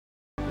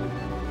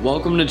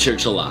Welcome to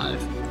Church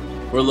Alive.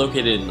 We're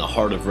located in the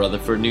heart of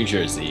Rutherford, New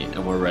Jersey,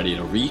 and we're ready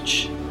to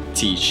reach,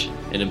 teach,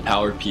 and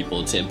empower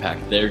people to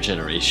impact their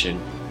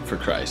generation for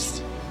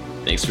Christ.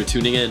 Thanks for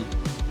tuning in.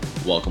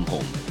 Welcome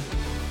home.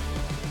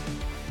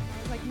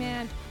 I was like,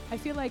 man, I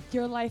feel like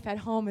your life at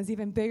home is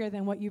even bigger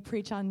than what you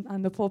preach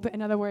on the pulpit.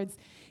 In other words,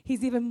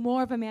 he's even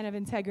more of a man of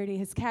integrity.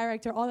 His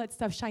character, all that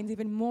stuff shines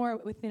even more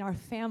within our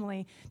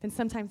family than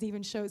sometimes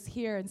even shows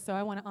here. And so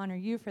I want to honor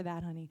you for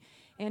that, honey.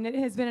 And it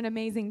has been an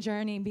amazing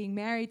journey being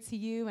married to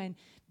you and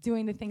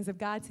doing the things of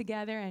God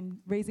together and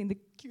raising the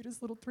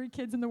cutest little 3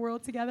 kids in the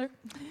world together.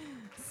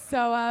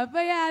 So,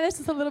 but yeah, that's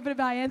just a little bit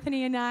about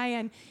Anthony and I.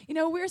 And, you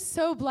know, we're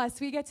so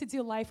blessed. We get to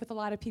do life with a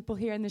lot of people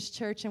here in this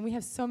church, and we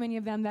have so many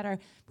of them that are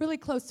really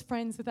close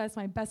friends with us.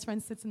 My best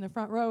friend sits in the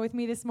front row with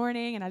me this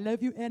morning, and I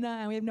love you, Anna,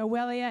 and we have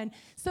Noelia, and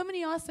so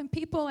many awesome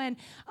people. And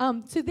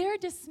to their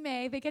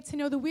dismay, they get to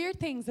know the weird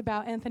things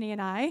about Anthony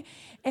and I.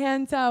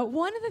 And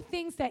one of the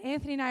things that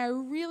Anthony and I are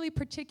really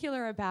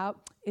particular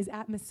about is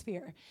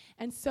atmosphere.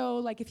 And so,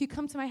 like, if you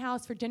come to my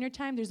house for dinner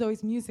time, there's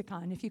always music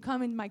on. If you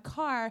come in my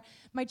car,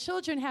 my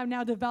children have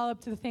now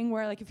developed the thing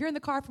where, like, if you're in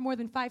the car for more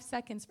than 5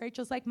 seconds,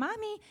 Rachel's like,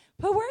 Mommy,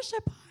 put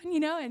worship on, you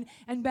know,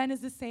 and Ben is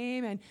the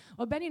same. And,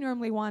 well, Benny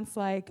normally wants,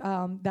 like,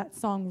 that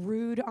song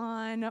Rude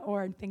on,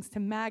 or thanks to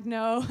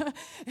Magno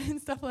and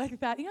stuff like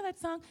that. You know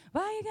that song,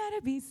 Why You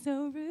Gotta Be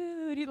So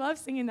Rude? He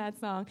loves singing that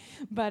song.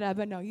 But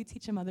no, you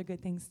teach him other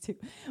good things, too.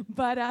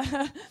 But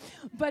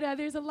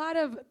there's a lot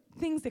of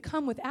things that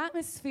come with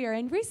atmosphere.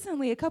 And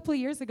recently, a couple of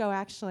years ago,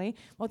 actually,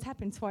 well, it's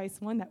happened twice.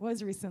 One that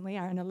was recently,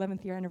 our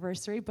 11th year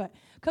anniversary, but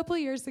a couple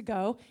of years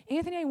ago,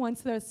 Anthony and I went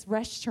to this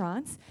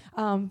restaurant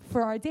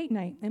for our date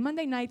night. And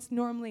Monday nights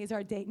normally is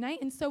our date night.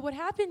 And so what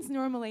happens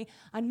normally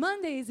on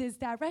Mondays is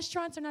that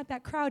restaurants are not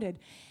that crowded.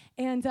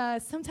 And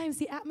sometimes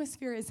the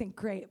atmosphere isn't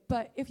great.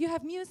 But if you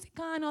have music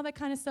on, all that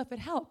kind of stuff, it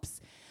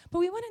helps. But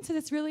we went into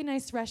this really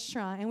nice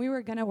restaurant, and we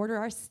were going to order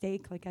our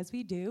steak, like as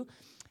we do.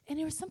 And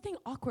there was something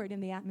awkward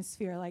in the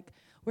atmosphere. Like,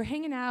 we're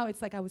hanging out.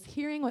 It's like I was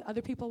hearing what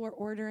other people were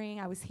ordering.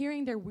 I was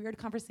hearing their weird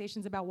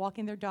conversations about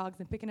walking their dogs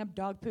and picking up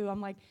dog poo.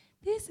 I'm like,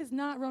 this is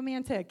not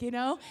romantic, you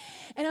know?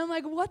 And I'm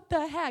like, what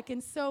the heck?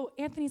 And so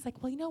Anthony's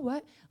like, well, you know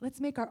what?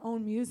 Let's make our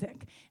own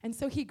music. And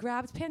so he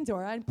grabbed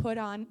Pandora and put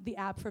on the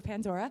app for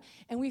Pandora.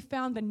 And we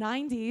found the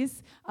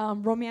 90s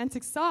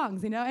romantic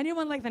songs, you know?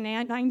 Anyone like the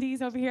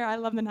 90s over here? I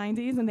love the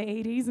 90s and the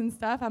 80s and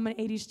stuff. I'm an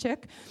 80s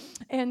chick.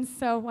 And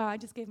so, wow, I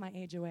just gave my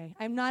age away.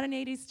 I'm not an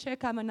 80s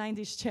chick. I'm a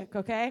 90s chick,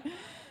 okay?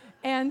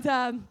 And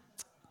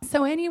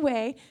so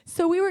anyway,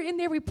 so we were in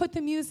there, we put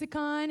the music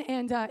on,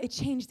 and it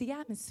changed the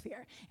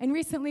atmosphere. And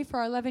recently, for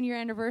our 11-year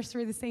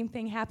anniversary, the same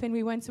thing happened.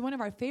 We went to one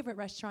of our favorite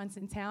restaurants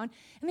in town,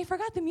 and they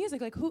forgot the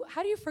music. Like,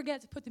 how do you forget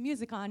to put the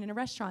music on in a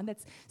restaurant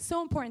that's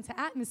so important to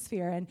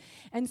atmosphere?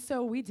 And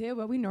so we did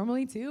what we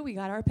normally do. We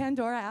got our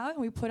Pandora out,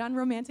 and we put on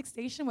Romantic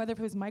Station, whether it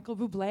was Michael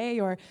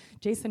Bublé or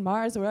Jason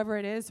Mars, or whoever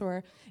it is,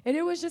 and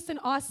it was just an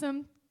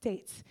awesome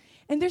date.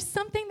 And there's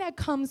something that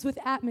comes with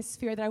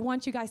atmosphere that I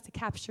want you guys to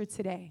capture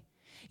today.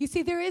 You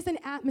see, there is an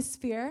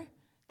atmosphere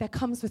that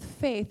comes with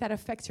faith that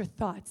affects your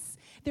thoughts.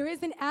 There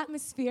is an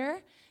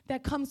atmosphere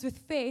that comes with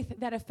faith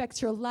that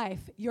affects your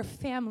life, your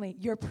family,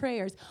 your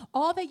prayers.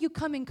 All that you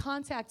come in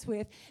contact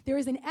with, there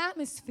is an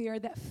atmosphere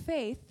that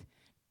faith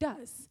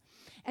does.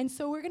 And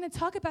so we're going to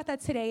talk about that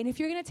today. And if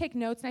you're going to take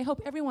notes, and I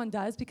hope everyone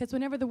does, because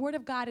whenever the Word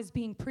of God is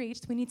being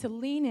preached, we need to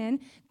lean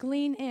in,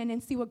 glean in,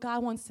 and see what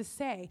God wants to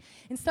say.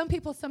 And some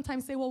people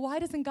sometimes say, well, why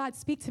doesn't God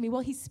speak to me? Well,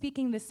 He's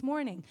speaking this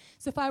morning.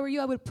 So if I were you,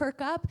 I would perk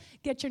up,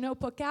 get your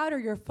notebook out or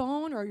your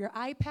phone or your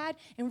iPad,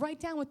 and write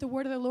down what the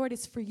Word of the Lord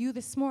is for you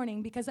this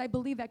morning, because I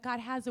believe that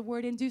God has a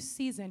word in due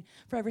season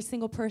for every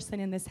single person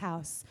in this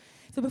house.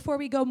 So before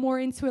we go more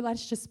into it,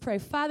 let's just pray.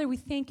 Father, we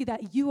thank you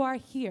that you are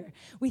here.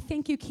 We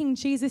thank you, King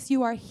Jesus,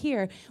 you are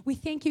here. We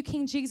thank you,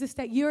 King Jesus,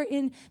 that you're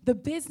in the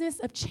business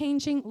of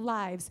changing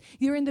lives.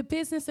 You're in the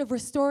business of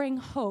restoring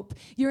hope.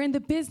 You're in the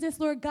business,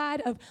 Lord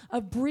God,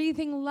 of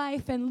breathing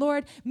life and,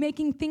 Lord,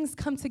 making things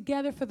come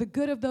together for the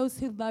good of those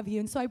who love you.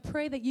 And so I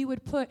pray that you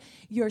would put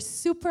your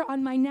super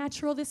on my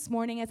natural this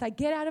morning as I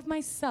get out of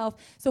myself.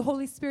 So,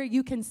 Holy Spirit,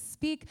 you can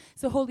speak.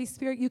 So, Holy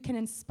Spirit, you can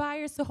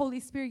inspire. So,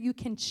 Holy Spirit, you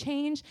can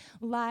change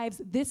lives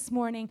this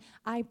morning,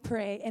 I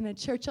pray. And the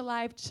Church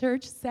Alive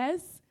Church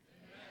says,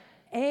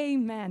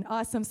 Amen.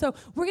 Awesome. So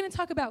we're going to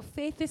talk about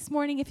faith this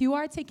morning. If you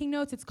are taking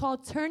notes, it's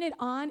called Turn It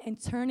On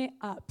and Turn It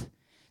Up.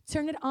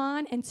 Turn it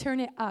on and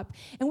turn it up.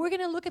 And we're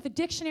going to look at the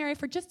dictionary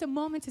for just a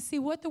moment to see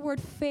what the word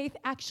faith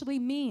actually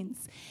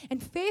means.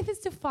 And faith is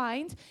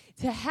defined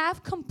to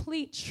have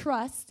complete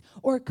trust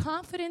or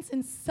confidence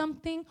in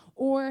something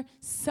or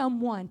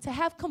someone. To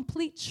have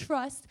complete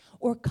trust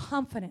or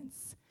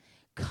confidence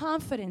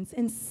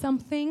in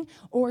something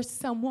or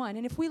someone.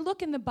 And if we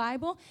look in the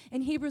Bible,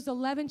 in Hebrews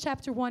 11,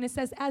 chapter 1, it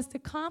says,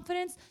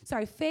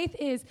 faith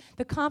is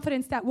the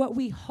confidence that what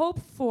we hope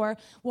for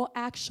will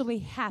actually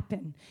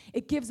happen.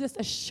 It gives us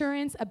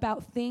assurance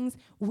about things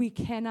we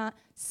cannot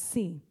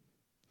see.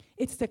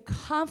 It's the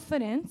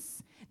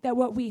confidence that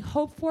what we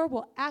hope for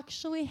will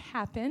actually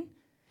happen.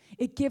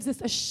 It gives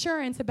us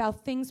assurance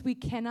about things we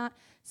cannot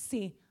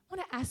see. I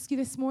want to ask you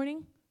this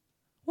morning,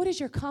 what is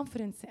your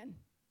confidence in?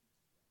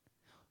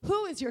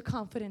 Who is your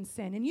confidence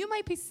in? And you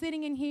might be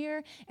sitting in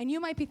here and you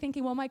might be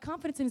thinking, well, my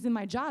confidence is in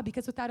my job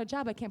because without a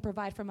job, I can't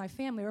provide for my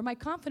family. Or my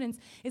confidence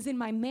is in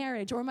my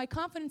marriage. Or my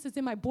confidence is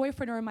in my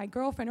boyfriend or in my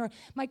girlfriend. Or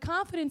my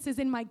confidence is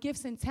in my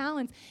gifts and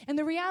talents. And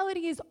the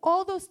reality is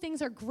all those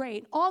things are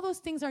great. All those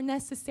things are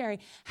necessary.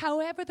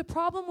 However, the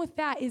problem with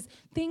that is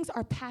things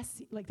are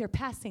passing, like they're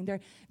passing.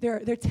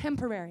 They're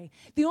temporary.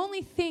 The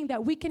only thing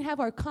that we can have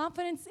our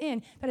confidence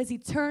in that is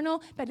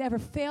eternal, that never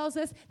fails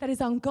us, that is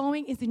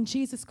ongoing is in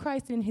Jesus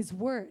Christ and in his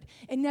word.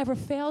 It never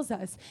fails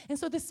us. And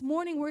so this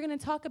morning, we're going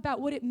to talk about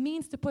what it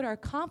means to put our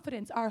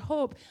confidence, our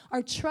hope,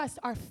 our trust,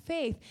 our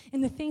faith in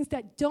the things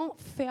that don't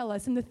fail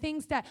us and the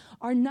things that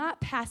are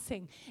not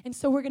passing. And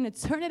so we're going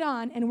to turn it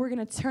on and we're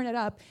going to turn it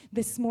up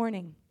this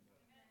morning.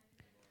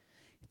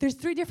 There's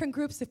 3 different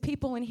groups of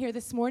people in here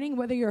this morning,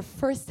 whether you're a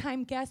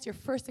first-time guest, your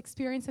first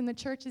experience in the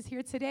church is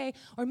here today,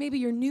 or maybe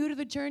you're new to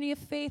the journey of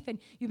faith and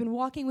you've been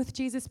walking with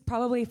Jesus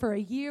probably for a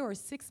year or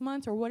 6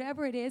 months or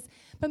whatever it is.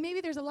 But maybe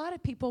there's a lot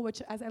of people,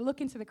 which as I look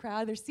into the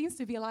crowd, there seems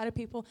to be a lot of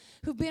people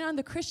who've been on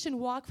the Christian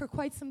walk for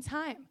quite some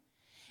time.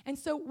 And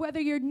so whether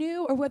you're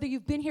new or whether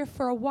you've been here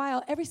for a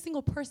while, every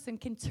single person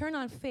can turn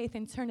on faith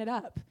and turn it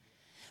up.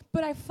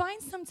 But I find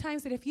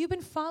sometimes that if you've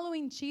been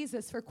following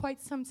Jesus for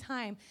quite some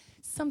time,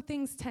 some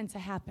things tend to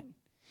happen.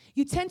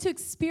 You tend to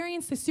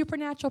experience the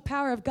supernatural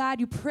power of God.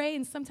 You pray,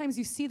 and sometimes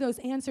you see those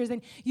answers,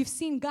 and you've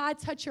seen God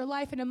touch your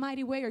life in a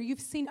mighty way, or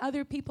you've seen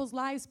other people's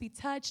lives be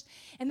touched,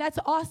 and that's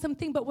an awesome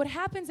thing. But what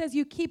happens as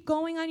you keep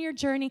going on your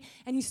journey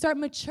and you start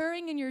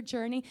maturing in your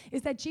journey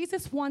is that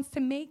Jesus wants to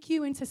make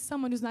you into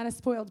someone who's not a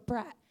spoiled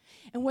brat.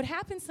 And what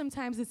happens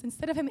sometimes is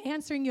instead of him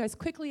answering you as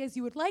quickly as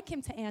you would like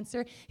him to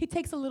answer, he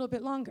takes a little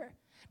bit longer.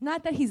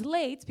 Not that he's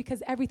late,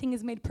 because everything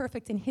is made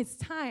perfect in his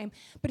time,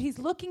 but he's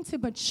looking to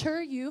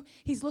mature you.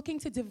 He's looking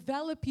to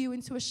develop you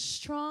into a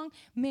strong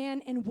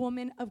man and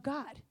woman of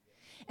God.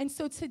 And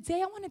so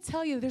today I want to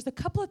tell you there's a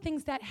couple of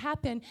things that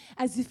happen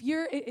as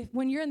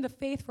when you're in the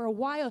faith for a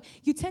while,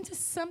 you tend to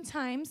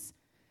sometimes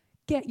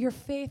get your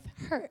faith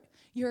hurt.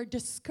 You're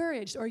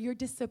discouraged or you're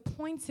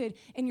disappointed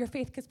in your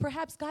faith because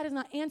perhaps God is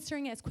not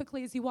answering it as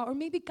quickly as you want, or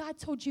maybe God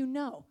told you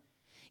no.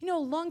 You know,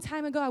 a long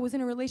time ago, I was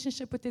in a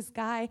relationship with this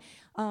guy,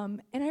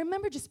 and I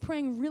remember just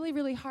praying really,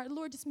 really hard.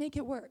 Lord, just make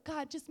it work.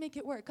 God, just make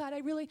it work. God, I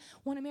really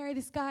want to marry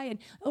this guy, and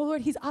oh,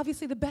 Lord, he's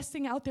obviously the best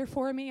thing out there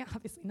for me.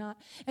 Obviously not.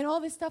 And all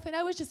this stuff, and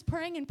I was just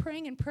praying and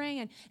praying and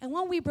praying, and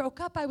when we broke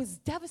up, I was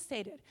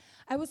devastated.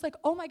 I was like,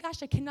 oh, my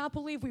gosh, I cannot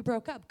believe we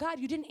broke up. God,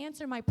 you didn't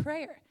answer my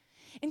prayer.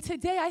 And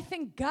today, I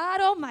thank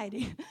God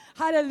Almighty.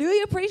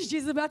 Hallelujah, praise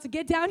Jesus, about to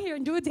get down here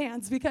and do a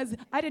dance because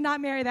I did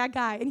not marry that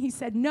guy, and he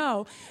said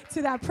no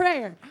to that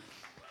prayer.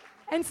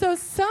 And so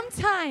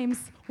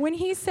sometimes when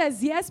he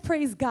says yes,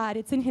 praise God,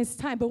 it's in his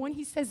time. But when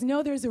he says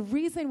no, there's a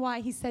reason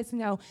why he says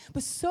no.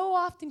 But so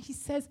often he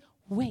says,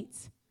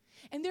 wait.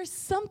 And there's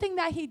something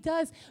that he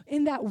does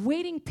in that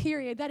waiting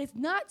period that is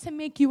not to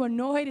make you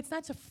annoyed. It's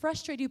not to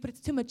frustrate you, but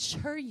it's to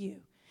mature you.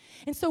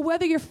 And so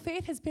whether your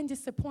faith has been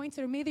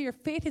disappointed or maybe your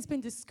faith has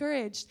been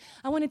discouraged,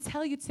 I want to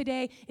tell you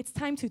today it's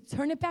time to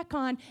turn it back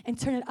on and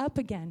turn it up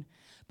again.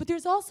 But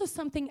there's also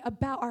something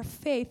about our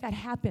faith that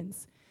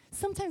happens.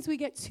 Sometimes we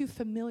get too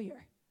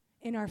familiar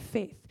in our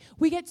faith.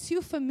 We get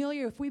too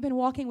familiar if we've been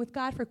walking with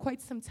God for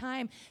quite some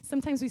time.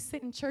 Sometimes we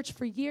sit in church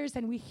for years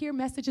and we hear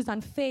messages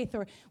on faith,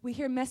 or we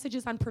hear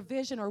messages on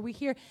provision, or we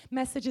hear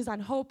messages on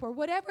hope, or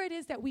whatever it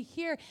is that we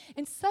hear.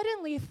 And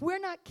suddenly, if we're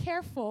not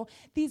careful,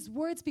 these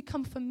words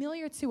become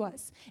familiar to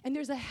us. And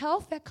there's a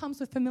health that comes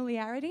with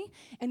familiarity,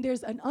 and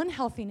there's an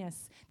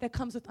unhealthiness that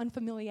comes with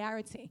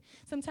unfamiliarity.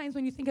 Sometimes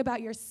when you think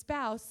about your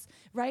spouse,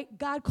 right,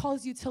 God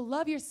calls you to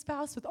love your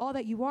spouse with all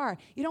that you are.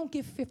 You don't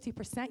give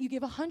 50%, you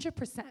give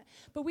 100%.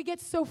 But we get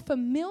so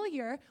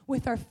familiar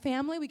with our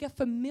family, we get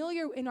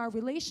familiar in our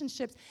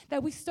relationships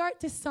that we start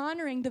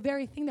dishonoring the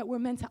very thing that we're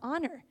meant to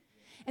honor.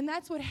 And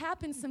that's what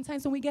happens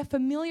sometimes when we get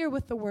familiar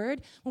with the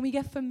word, when we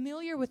get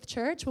familiar with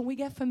church, when we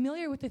get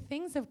familiar with the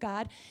things of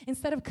God.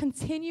 Instead of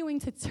continuing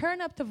to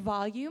turn up the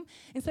volume,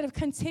 instead of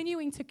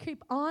continuing to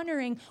keep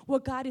honoring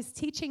what God is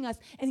teaching us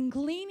and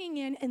gleaning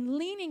in and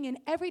leaning in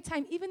every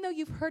time, even though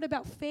you've heard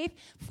about faith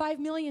 5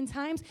 million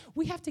times,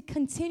 we have to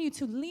continue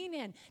to lean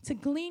in, to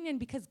glean in,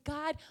 because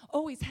God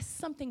always has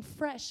something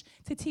fresh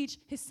to teach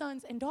his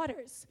sons and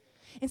daughters.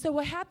 And so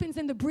what happens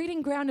in the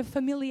breeding ground of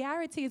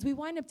familiarity is we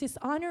wind up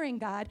dishonoring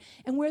God,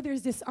 and where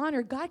there's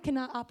dishonor, God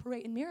cannot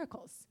operate in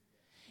miracles.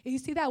 You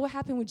see that what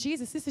happened with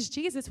Jesus. This is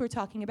Jesus we're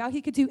talking about.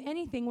 He could do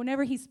anything.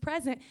 Whenever he's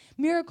present,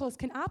 miracles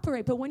can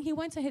operate. But when he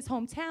went to his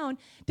hometown,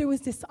 there was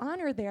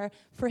dishonor there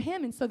for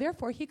him, and so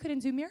therefore he couldn't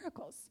do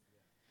miracles.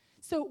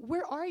 So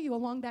where are you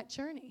along that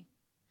journey?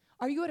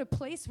 Are you at a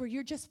place where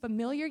you're just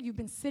familiar? You've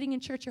been sitting in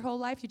church your whole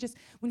life.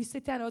 When you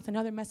sit down, oh, it's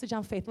another message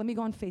on faith. Let me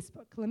go on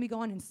Facebook. Let me go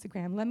on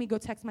Instagram. Let me go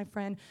text my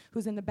friend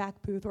who's in the back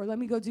booth, or let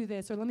me go do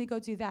this, or let me go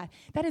do that.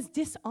 That is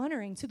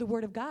dishonoring to the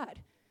word of God.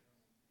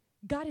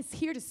 God is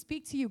here to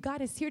speak to you.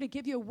 God is here to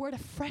give you a word of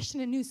fresh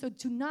and anew. So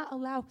do not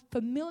allow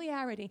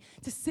familiarity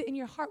to sit in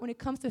your heart when it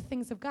comes to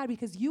things of God,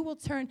 because you will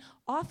turn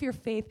off your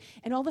faith,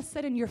 and all of a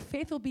sudden your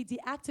faith will be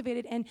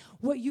deactivated, and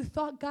what you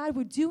thought God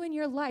would do in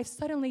your life,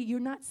 suddenly you're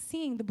not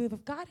seeing the move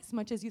of God as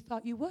much as you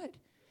thought you would.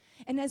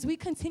 And as we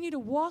continue to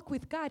walk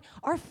with God,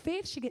 our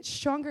faith should get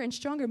stronger and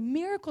stronger.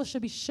 Miracles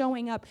should be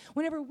showing up.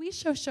 Whenever we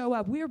show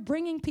up, we're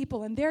bringing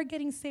people, and they're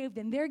getting saved,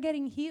 and they're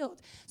getting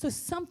healed. So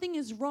something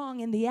is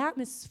wrong in the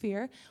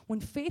atmosphere when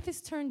faith is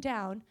turned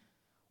down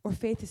or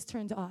faith is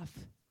turned off.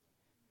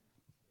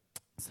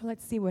 So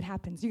let's see what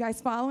happens. You guys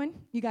following?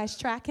 You guys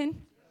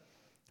tracking?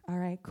 All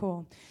right,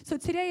 cool. So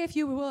today, if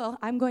you will,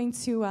 I'm going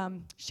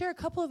to share a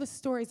couple of the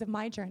stories of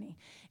my journey.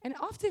 And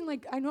often,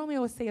 I normally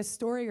always say a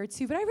story or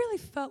two, but I really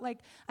felt like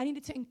I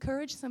needed to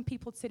encourage some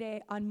people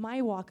today on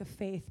my walk of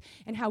faith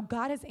and how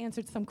God has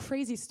answered some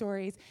crazy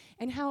stories,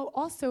 and how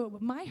also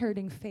my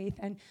hurting faith,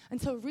 and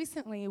until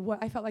recently,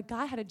 what I felt like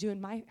God had to do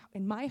in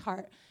my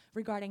heart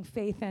regarding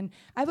faith. And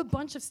I have a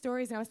bunch of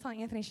stories, and I was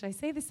telling Anthony, should I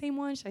say the same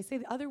one? Should I say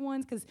the other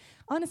ones? Because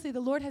honestly, the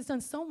Lord has done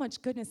so much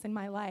goodness in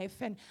my life,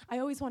 and I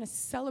always want to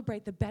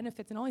celebrate the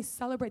benefits and always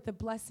celebrate the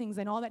blessings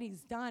and all that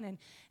He's done.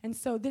 And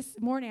so this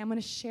morning, I'm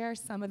going to share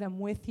some of them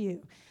with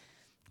you.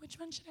 Which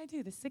one should I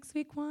do? The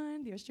 6-week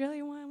one? The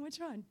Australian one? Which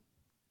one?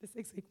 The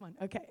 6-week one.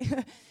 Okay.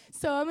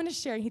 So I'm going to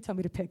share. He told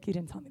me to pick. He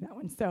didn't tell me that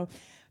one. So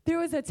there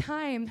was a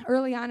time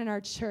early on in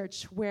our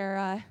church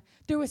where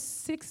there was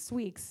 6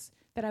 weeks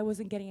that I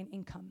wasn't getting an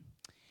income.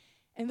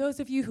 And those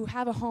of you who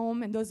have a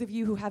home, and those of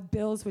you who have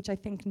bills, which I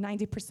think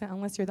 90%,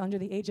 unless you're under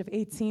the age of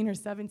 18 or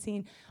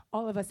 17,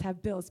 all of us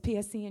have bills,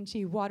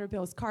 PSE&G, water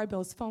bills, car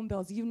bills, phone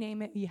bills, you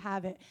name it, you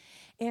have it.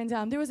 And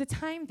there was a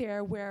time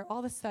there where all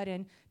of a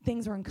sudden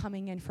things weren't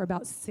coming in for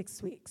about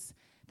 6 weeks.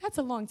 That's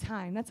a long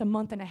time. That's a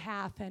month and a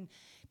half.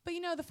 But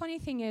the funny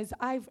thing is,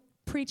 I've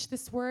preached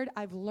this word.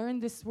 I've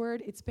learned this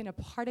word. It's been a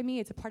part of me.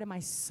 It's a part of my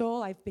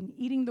soul. I've been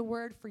eating the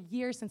word for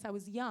years, since I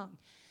was young.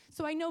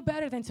 So I know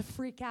better than to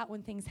freak out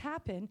when things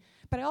happen,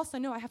 but I also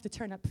know I have to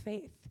turn up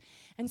faith.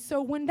 And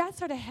so when that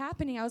started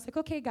happening, I was like,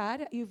 okay,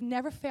 God, you've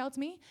never failed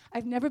me.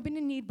 I've never been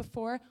in need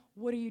before.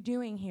 What are you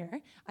doing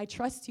here? I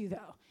trust you,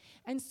 though.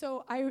 And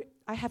so I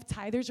have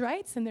tithers'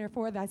 rights, and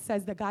therefore that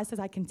says that God says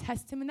I can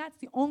test him, and that's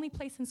the only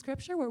place in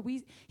Scripture where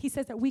he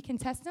says that we can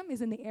test him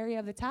is in the area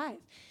of the tithe.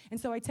 And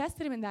so I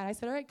tested him in that. I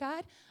said, all right,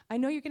 God, I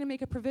know you're going to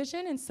make a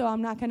provision, and so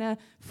I'm not going to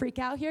freak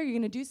out here. You're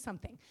going to do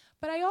something.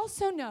 But I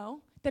also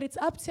know that it's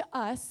up to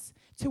us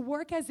to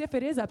work as if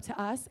it is up to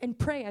us and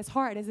pray as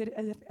hard as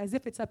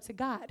if it's up to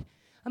God.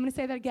 I'm going to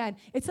say that again.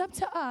 It's up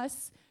to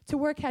us to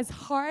work as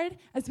hard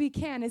as we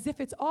can as if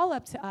it's all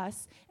up to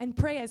us, and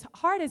pray as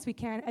hard as we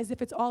can as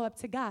if it's all up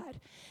to God.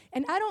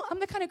 And I'm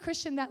the kind of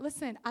Christian that,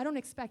 listen, I don't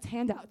expect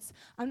handouts.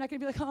 I'm not going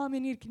to be like, oh, I'm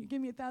in need. Can you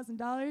give me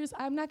 $1,000?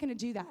 I'm not going to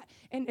do that.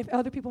 And if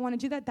other people want to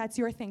do that, that's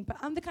your thing. But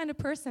I'm the kind of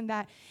person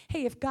that,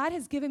 hey, if God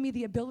has given me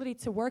the ability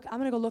to work, I'm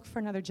going to go look for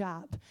another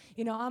job.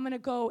 I'm going to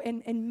go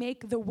and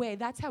make the way.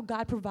 That's how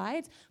God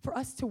provides for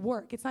us to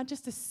work. It's not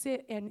just to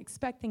sit and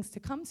expect things to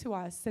come to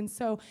us. And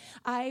so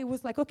I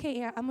was like, okay,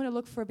 yeah, I'm going to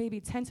look for maybe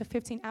 10 to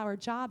 15-hour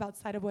job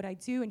outside of what I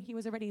do, and he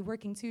was already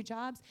working 2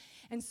 jobs.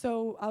 And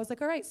so I was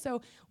like, all right.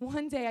 So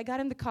one day I got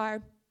in the car,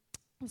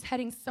 I was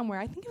heading somewhere.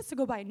 I think it was to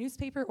go buy a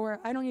newspaper, or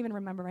I don't even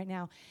remember right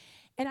now.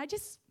 And I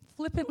just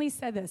flippantly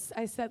said this.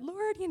 I said,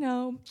 Lord,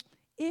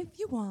 if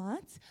you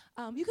want,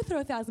 you could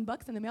throw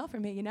 $1,000 in the mail for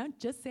me,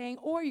 just saying,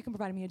 or you can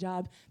provide me a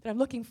job that I'm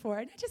looking for.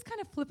 And I just kind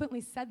of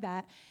flippantly said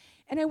that.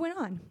 And I went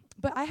on.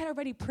 But I had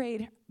already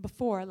prayed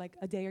before, like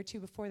a day or two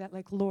before that,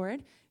 like,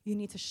 Lord, you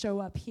need to show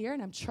up here,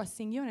 and I'm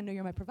trusting you, and I know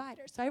you're my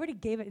provider. So I already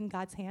gave it in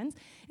God's hands.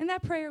 And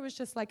that prayer was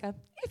just like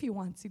if you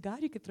want to,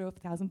 God, you could throw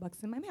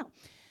 $1,000 in my mail.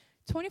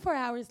 24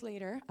 hours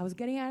later, I was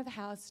getting out of the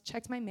house,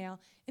 checked my mail,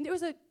 and there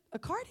was a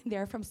card in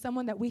there from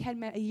someone that we had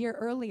met a year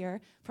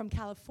earlier from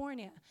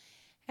California.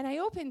 And I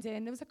opened it,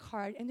 and there was a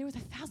card, and there was a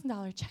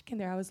 $1,000 check in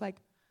there. I was like,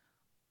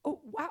 oh,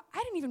 wow,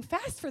 I didn't even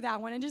fast for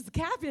that one and just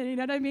cap it, you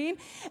know what I mean?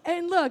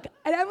 And look,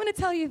 and I'm going to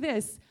tell you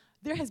this.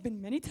 There has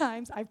been many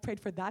times I've prayed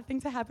for that thing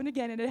to happen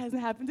again, and it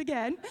hasn't happened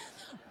again.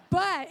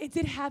 But it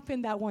did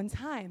happen that one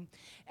time.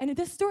 And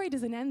this story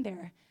doesn't end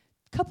there.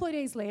 A couple of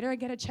days later, I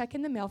get a check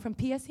in the mail from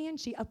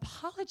PSE&G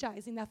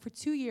apologizing that for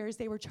 2 years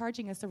they were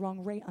charging us the wrong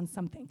rate on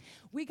something.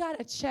 We got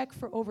a check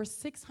for over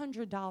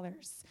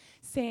 $600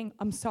 saying,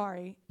 I'm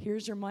sorry,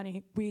 here's your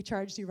money. We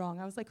charged you wrong.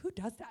 I was like, who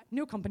does that?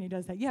 No company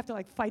does that. You have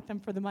to fight them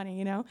for the money,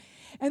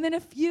 And then a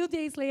few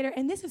days later,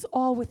 and this is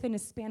all within a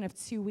span of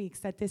 2 weeks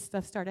that this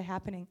stuff started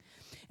happening.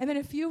 And then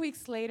a few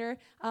weeks later,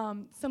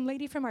 some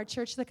lady from our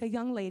church, like a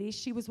young lady,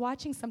 she was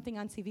watching something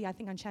on TV, I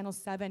think on Channel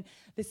 7,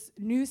 this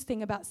news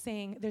thing about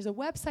saying there's a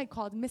website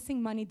called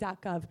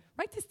missingmoney.gov.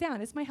 Write this down.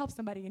 This might help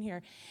somebody in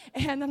here.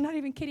 And I'm not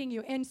even kidding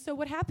you. And so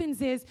what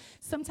happens is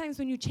sometimes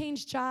when you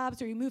change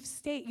jobs or you move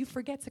state, you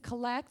forget to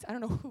collect. I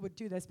don't know who would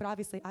do this, but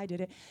obviously I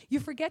did it.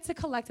 You forget to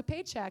collect a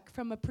paycheck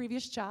from a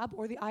previous job,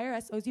 or the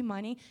IRS owes you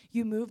money.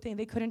 You moved and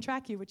they couldn't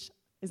track you, which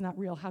is not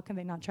real. How can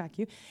they not track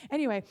you?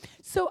 Anyway,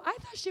 so I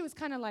thought she was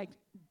kind of like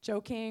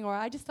joking, or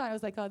I just thought I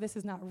was like, oh, this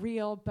is not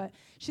real. But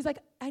she's like,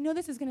 I know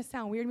this is going to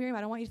sound weird, Miriam.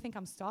 I don't want you to think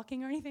I'm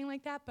stalking or anything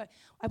like that. But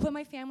I put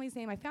my family's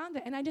name. I found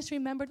it. And I just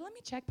remembered, let me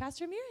check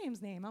Pastor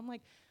Miriam's name. I'm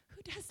like,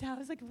 who does that? I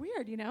was like,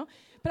 weird, you know?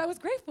 But I was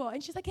grateful.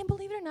 And she's like, and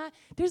believe it or not,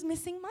 there's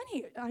missing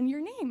money on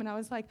your name. And I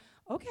was like,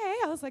 okay.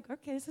 I was like,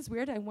 okay, this is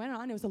weird. I went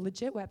on. It was a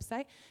legit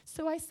website.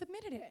 So I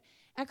submitted it.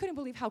 I couldn't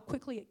believe how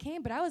quickly it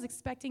came, but I was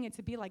expecting it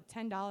to be like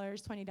 $10,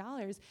 $20.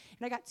 And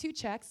I got 2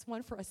 checks,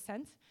 one for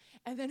 $0.01,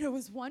 and then it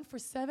was one for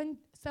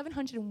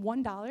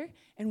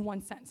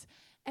 $701.01.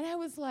 And I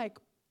was like,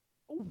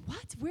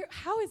 what?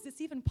 How is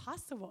this even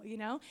possible, you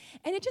know?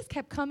 And it just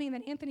kept coming. And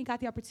then Anthony got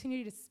the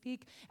opportunity to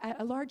speak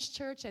at a large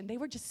church, and they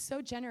were just so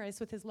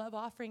generous with his love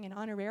offering and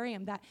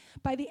honorarium that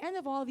by the end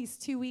of all these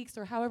 2 weeks,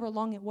 or however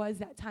long it was,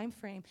 that time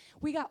frame,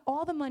 we got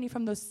all the money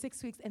from those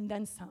 6 weeks and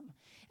then some.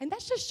 And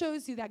that just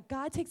shows you that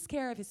God takes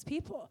care of his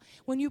people.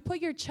 When you put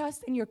your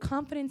trust and your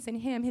confidence in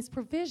him, his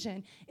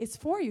provision is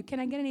for you.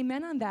 Can I get an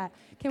amen on that?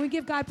 Can we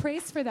give God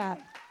praise for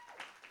that?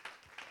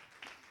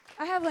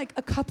 I have like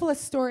a couple of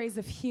stories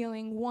of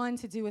healing, one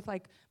to do with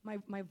like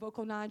my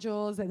vocal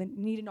nodules and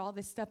needing all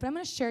this stuff, but I'm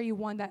going to share you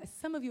one that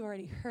some of you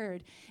already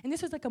heard. And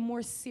this was like a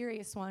more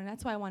serious one, and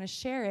that's why I want to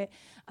share it.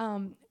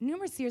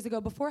 Numerous years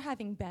ago, before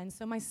having Ben,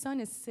 so my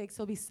son is 6,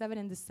 he'll be 7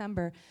 in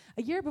December.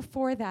 A year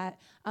before that,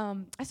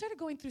 I started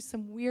going through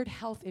some weird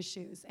health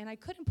issues, and I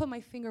couldn't put my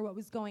finger what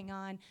was going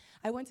on.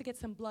 I went to get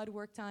some blood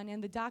work done,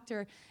 and the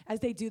doctor, as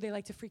they do, they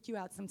like to freak you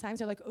out sometimes.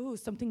 They're like, oh,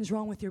 something's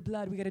wrong with your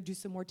blood. We got to do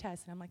some more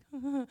tests. And I'm like,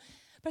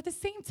 But at the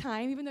same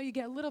time, even though you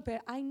get a little bit,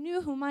 I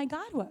knew who my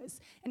God was.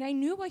 And I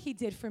knew what he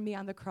did for me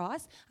on the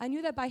cross. I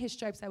knew that by his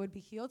stripes I would be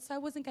healed, so I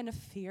wasn't going to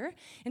fear.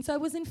 And so I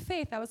was in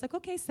faith. I was like,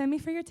 okay, send me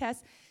for your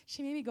test.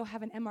 She made me go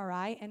have an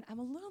MRI, and I'm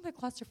a little bit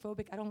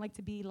claustrophobic. I don't like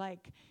to be,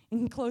 like,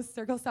 in close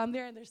circles. So I'm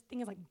there, and there's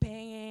things like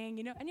banging.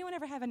 You know, anyone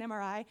ever have an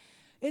MRI?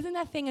 Isn't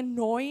that thing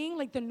annoying?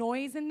 Like, the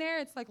noise in there?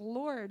 It's like,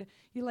 Lord,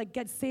 you, like,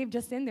 get saved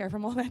just in there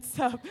from all that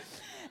stuff.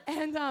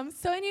 And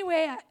so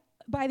anyway,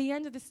 by the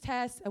end of this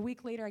test, a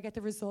week later, I get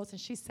the results, and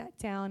she sat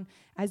down,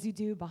 as you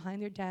do,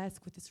 behind their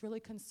desk with this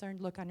really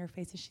concerned look on her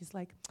face, and she's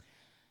like,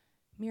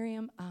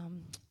 Miriam,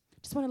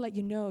 just want to let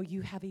you know you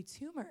have a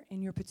tumor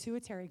in your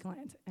pituitary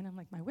gland. And I'm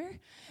like, my where?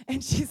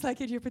 And she's like,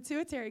 in your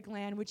pituitary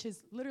gland, which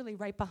is literally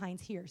right behind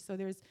here. So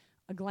there's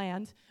a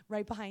gland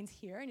right behind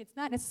here, and it's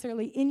not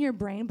necessarily in your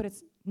brain, but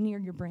it's near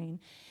your brain.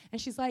 And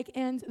she's like,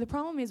 and the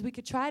problem is we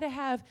could try to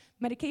have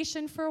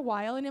medication for a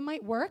while, and it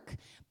might work,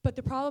 but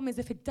the problem is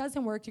if it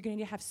doesn't work, you're going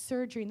to have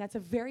surgery, and that's a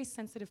very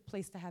sensitive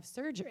place to have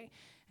surgery.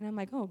 And I'm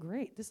like, oh,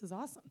 great, this is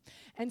awesome.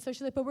 And so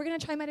she's like, but we're going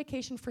to try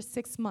medication for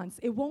 6 months.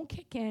 It won't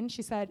kick in,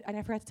 she said, and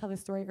I forgot to tell this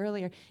story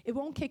earlier, it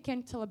won't kick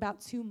in till about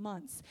 2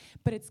 months,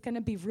 but it's going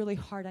to be really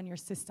hard on your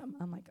system.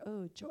 I'm like,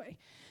 oh, joy.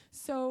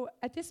 So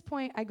at this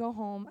point, I go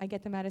home, I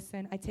get the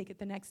medicine, I take it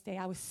the next day.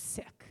 I was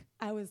sick.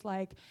 I was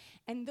like,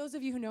 and those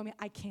of you who know me,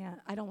 I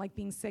don't like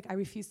being sick. I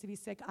refuse to be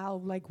sick.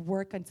 I'll like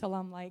work until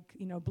I'm like,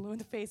 blue in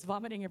the face,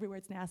 vomiting everywhere.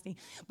 It's nasty,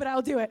 but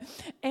I'll do it.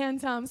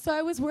 And so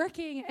I was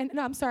working, and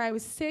no, I'm sorry, I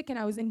was sick, and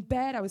I was in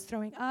bed. I was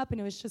throwing up, and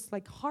it was just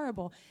like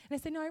horrible. And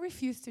I said, no, I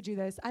refuse to do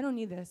this. I don't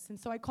need this. And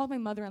so I called my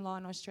mother-in-law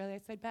in Australia. I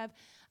said, Bev,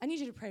 I need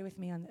you to pray with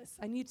me on this.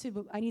 I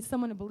need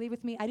someone to believe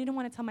with me. I didn't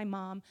want to tell my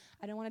mom.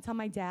 I didn't want to tell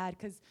my dad,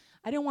 because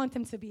I didn't want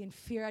them to be in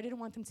fear. I didn't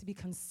want them to be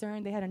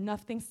concerned. They had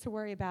enough things to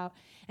worry about.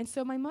 And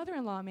so my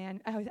mother-in-law,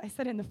 man, I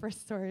said it in the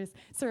first service,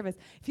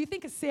 if you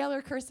think a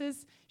sailor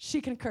curses,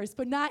 she can curse,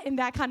 but not in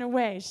that kind of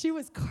way. She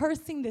was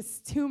cursing this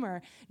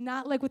tumor,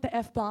 not like with the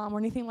F-bomb or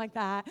anything like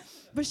that,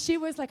 but she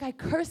was like, I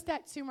cursed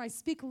that tumor. I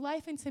speak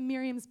life into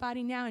Miriam's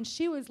body now, and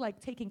she was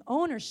like taking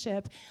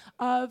ownership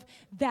of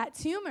that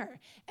tumor.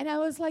 And I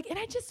was like, and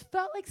I just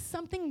felt like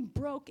something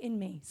broke in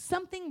me.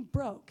 Something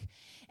broke.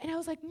 And I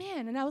was like,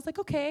 man, and I was like,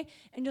 okay.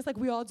 And just like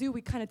we all do,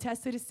 we kind of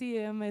tested to see,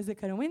 is it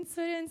a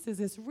coincidence? Is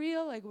this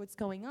real? Like, what's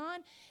going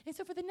on? And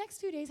so for the next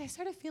few days, I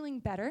started feeling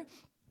better.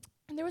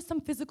 And there were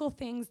some physical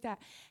things that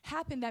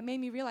happened that made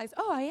me realize,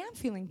 oh, I am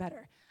feeling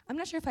better. I'm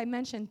not sure if I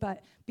mentioned,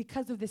 but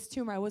because of this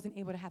tumor, I wasn't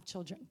able to have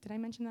children. Did I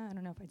mention that? I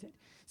don't know if I did.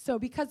 So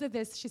because of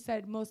this, she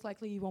said, most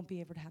likely you won't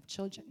be able to have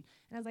children.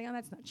 And I was like, oh,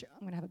 that's not true.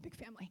 I'm going to have a big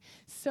family.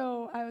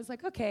 So I was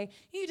like, okay.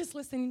 You just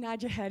listen, you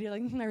nod your head. You're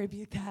like, I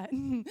rebuke that,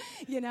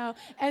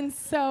 And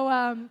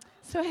so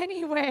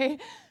anyway,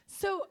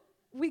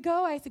 we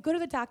go, I said, go to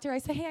the doctor. I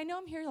said, hey, I know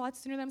I'm here a lot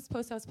sooner than I'm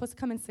supposed to. I was supposed to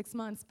come in 6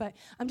 months, but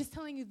I'm just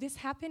telling you this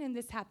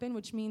happened,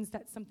 which means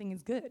that something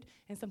is good,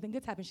 and something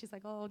good's happened. She's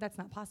like, oh, that's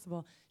not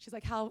possible. She's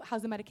like,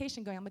 how's the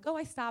medication going? I'm like, oh,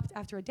 I stopped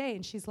after a day.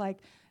 And she's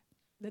like,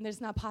 then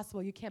there's not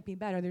possible. You can't be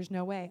better. There's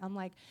no way. I'm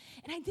like,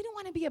 and I didn't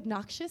want to be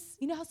obnoxious.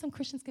 You know how some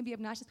Christians can be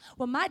obnoxious?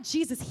 Well, my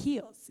Jesus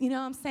heals, you know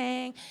what I'm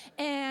saying?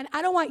 And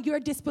I don't want your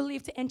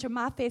disbelief to enter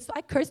my faith, so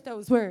I cursed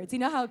those words. You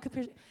know how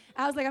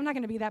I was like, I'm not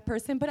going to be that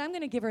person, but I'm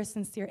going to give her a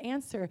sincere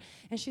answer.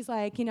 And she's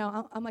like, you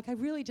know, I'm like, I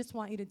really just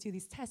want you to do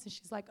these tests. And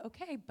she's like,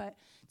 okay, but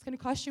it's going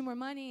to cost you more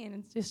money,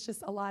 and it's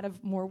just a lot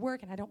of more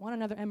work, and I don't want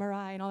another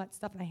MRI and all that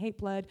stuff, and I hate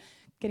blood,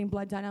 getting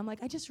blood done. I'm like,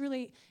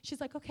 she's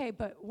like, okay,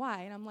 but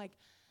why? And I'm like,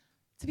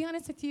 to be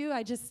honest with you,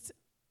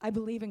 I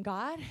believe in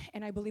God,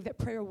 and I believe that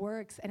prayer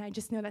works, and I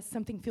just know that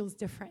something feels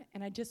different,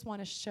 and I just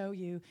want to show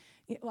you.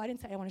 Well, I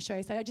didn't say I want to show you.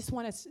 I said I just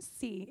want to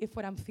see if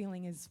what I'm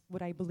feeling is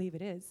what I believe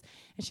it is.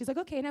 And she's like,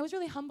 okay, and I was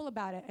really humble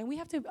about it. And we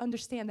have to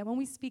understand that when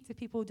we speak to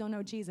people who don't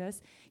know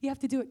Jesus, you have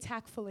to do it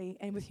tactfully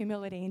and with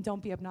humility, and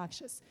don't be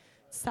obnoxious.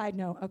 Side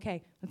note,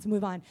 okay, let's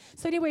move on.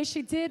 So anyway,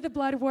 she did the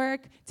blood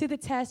work, did the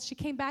test. She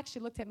came back, she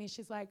looked at me,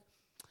 she's like,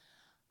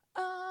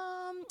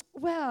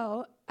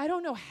 well, I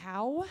don't know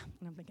how.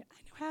 And I'm thinking,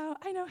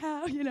 I know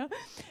how, you know.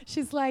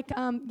 She's like,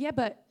 yeah,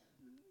 but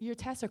your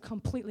tests are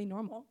completely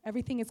normal.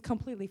 Everything is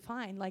completely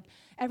fine. Like,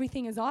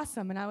 everything is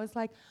awesome. And I was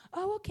like,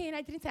 oh, okay. And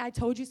I didn't say, I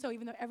told you so,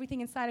 even though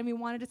everything inside of me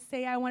wanted to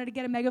say, I wanted to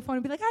get a megaphone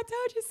and be like, I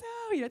told you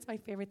so. You know, it's my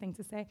favorite thing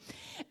to say.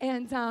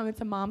 And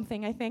it's a mom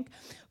thing, I think.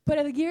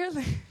 But a year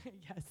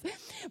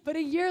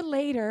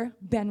later,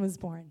 Ben was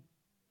born.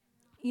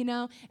 You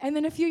know, and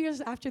then a few years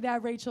after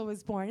that, Rachel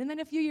was born. And then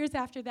a few years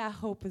after that,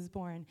 Hope was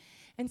born.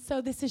 And so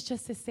this is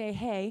just to say,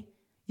 hey,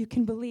 you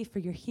can believe for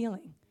your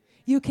healing.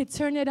 You could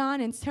turn it on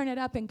and turn it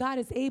up, and God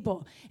is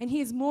able. And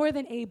he is more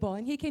than able.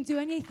 And he can do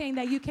anything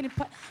that you can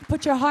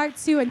put your heart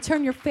to and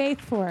turn your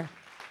faith for.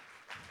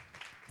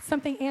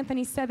 Something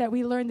Anthony said that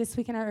we learned this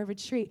week in our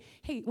retreat.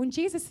 Hey, when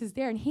Jesus is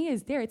there and he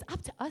is there, it's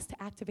up to us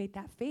to activate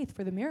that faith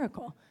for the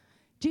miracle.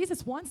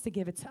 Jesus wants to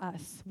give it to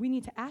us. We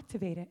need to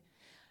activate it.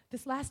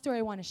 This last story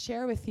I want to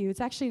share with you,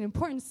 it's actually an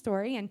important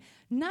story, and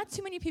not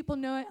too many people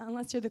know it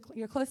unless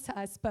you're close to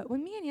us, but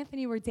when me and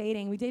Anthony were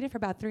dating, we dated for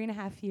about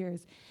 3.5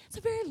 years. It's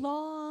a very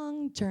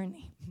long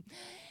journey.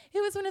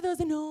 It was one of those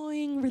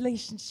annoying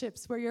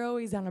relationships where you're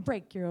always on a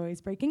break, you're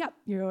always breaking up,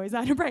 you're always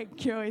on a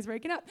break, you're always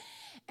breaking up.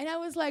 And I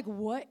was like,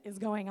 what is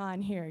going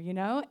on here, you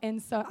know? And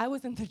so I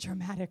wasn't the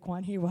dramatic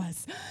one, he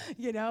was,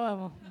 you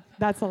know?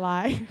 That's a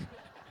lie.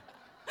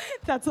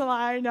 That's a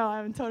lie. No,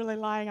 I'm totally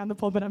lying on the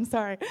pulpit. I'm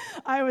sorry.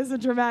 I was a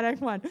dramatic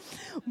one.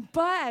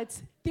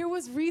 But there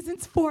was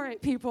reasons for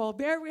it, people.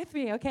 Bear with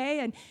me,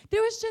 okay? And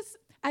there was just,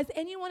 as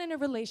anyone in a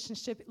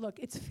relationship, look,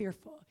 it's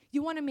fearful.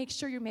 You want to make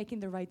sure you're making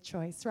the right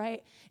choice,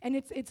 right? And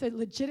it's a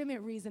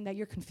legitimate reason that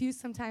you're confused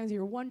sometimes.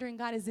 You're wondering,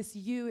 God, is this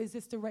you? Is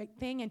this the right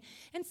thing? And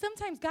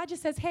sometimes God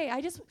just says, hey,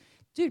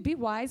 dude, be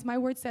wise. My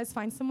word says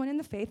find someone in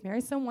the faith,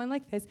 marry someone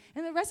like this,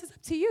 and the rest is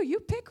up to you. You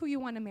pick who you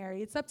want to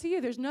marry. It's up to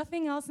you. There's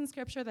nothing else in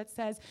Scripture that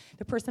says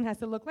the person has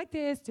to look like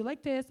this, do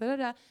like this,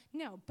 da-da-da.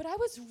 No, but I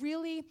was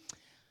really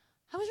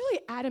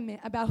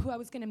adamant about who I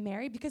was going to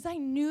marry because I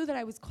knew that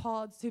I was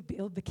called to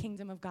build the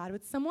kingdom of God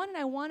with someone, and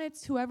I wanted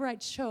whoever I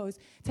chose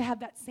to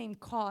have that same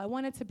call. I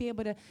wanted to be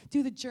able to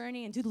do the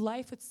journey and do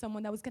life with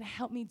someone that was going to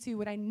help me do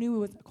what I knew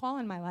was a call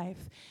in my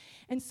life.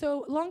 And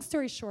so, long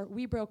story short,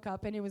 we broke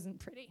up, and it wasn't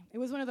pretty. It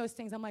was one of those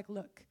things. I'm like,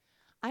 look,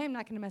 I am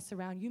not going to mess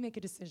around. You make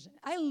a decision.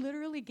 I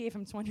literally gave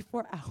him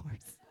 24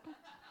 hours.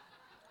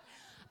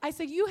 I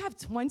said, you have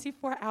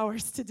 24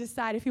 hours to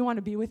decide if you want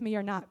to be with me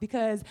or not,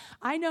 because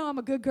I know I'm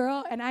a good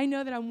girl, and I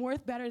know that I'm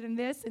worth better than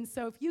this, and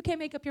so if you can't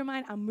make up your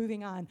mind, I'm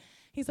moving on.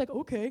 He's like,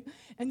 okay.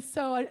 And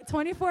so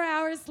 24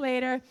 hours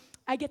later,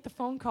 I get the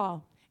phone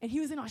call. And he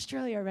was in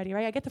Australia already,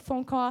 right? I get the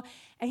phone call,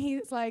 and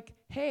he's like,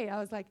 hey. I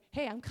was like,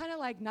 hey, I'm kind of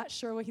like not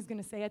sure what he's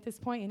going to say at this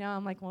point. You know,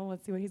 I'm like, well,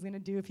 let's see what he's going to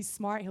do. If he's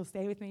smart, he'll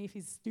stay with me. If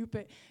he's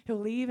stupid, he'll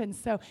leave. And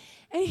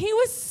he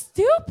was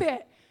stupid.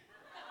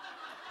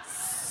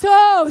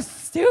 So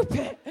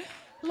stupid.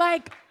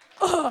 Like,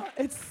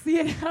 it's,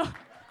 you know,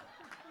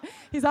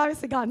 he's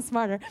obviously gotten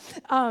smarter.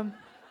 And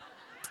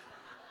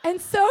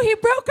so he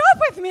broke up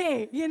with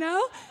me, you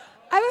know?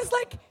 I was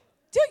like,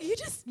 dude,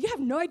 you have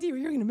no idea what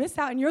you're going to miss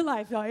out in your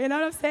life, though, you know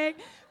what I'm saying?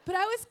 But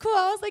I was cool.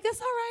 I was like,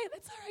 that's all right,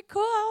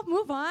 cool, I'll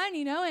move on,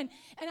 you know? And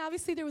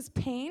obviously there was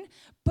pain,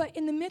 but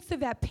in the midst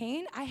of that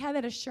pain, I had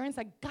that assurance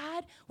that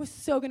God was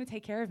so going to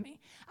take care of me.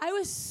 I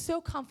was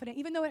so confident,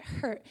 even though it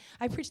hurt.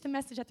 I preached a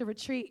message at the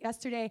retreat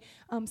yesterday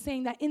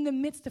saying that in the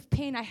midst of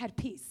pain, I had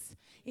peace.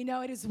 You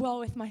know, it is well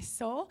with my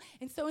soul.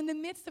 And so in the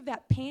midst of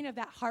that pain, of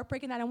that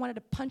heartbreak, and that I wanted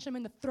to punch him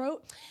in the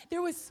throat,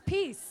 there was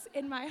peace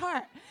in my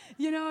heart.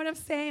 You know what I'm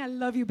saying? I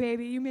love you,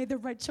 baby. You made the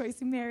right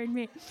choice. You married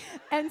me.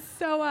 And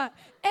so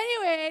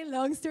anyway,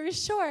 long story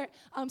short,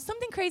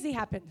 something crazy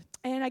happened.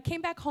 And I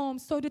came back home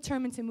so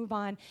determined to move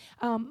on.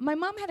 My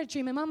mom had a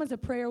dream. My mom was a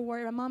prayer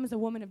warrior. My mom is a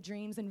woman of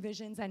dreams and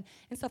visions and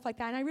stuff like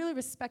that. And I really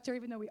respect her,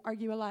 even though we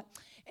argue a lot.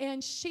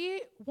 And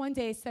she one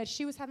day said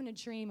she was having a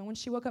dream. And when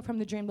she woke up from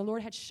the dream, the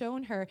Lord had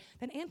shown her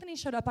that Anthony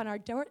showed up on our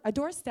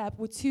doorstep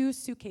with 2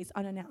 suitcases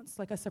unannounced,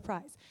 like a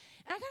surprise.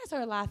 And I kind of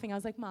started laughing. I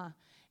was like, Ma,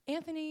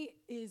 Anthony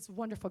is a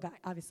wonderful guy.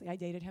 Obviously, I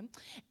dated him.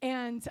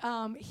 And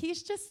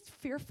he's just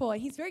fearful.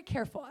 He's very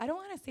careful. I don't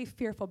want to say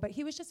fearful, but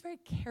he was just very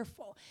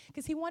careful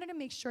because he wanted to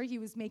make sure he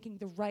was making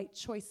the right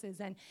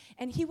choices.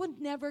 And he would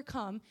never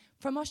come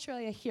from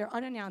Australia here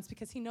unannounced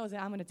because he knows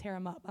that I'm going to tear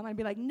him up. I'm going to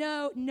be like,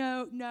 no,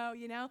 no, no,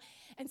 you know?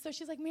 And so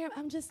she's like, Miriam,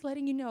 I'm just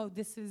letting you know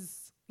this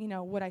is, you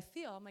know, what I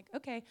feel. I'm like,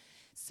 okay.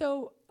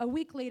 So a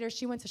week later,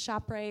 she went to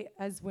ShopRite,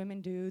 as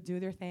women do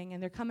their thing,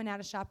 and they're coming out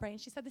of ShopRite,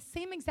 and she said the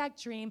same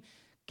exact dream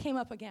came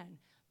up again,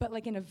 but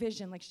like in a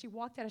vision. Like she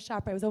walked out of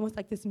ShopRite. It was almost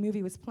like this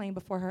movie was playing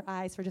before her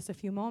eyes for just a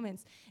few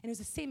moments, and it was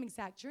the same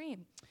exact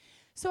dream.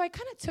 So I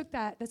kind of took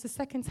that. That's the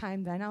second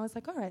time then. I was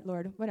like, all right,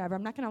 Lord, whatever.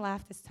 I'm not going to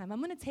laugh this time. I'm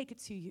going to take it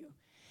to you.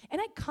 And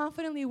I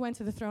confidently went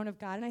to the throne of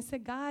God, and I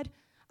said, God,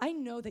 I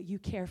know that you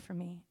care for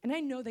me, and I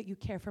know that you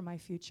care for my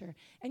future.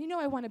 And you know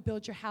I want to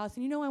build your house,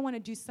 and you know I want to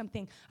do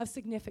something of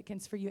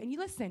significance for you. And you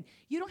listen,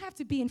 you don't have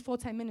to be in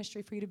full-time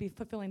ministry for you to be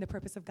fulfilling the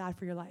purpose of God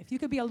for your life. You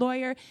could be a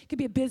lawyer, you could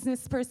be a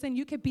business person,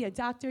 you could be a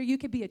doctor, you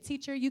could be a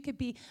teacher, you could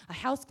be a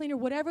house cleaner,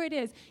 whatever it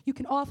is, you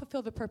can all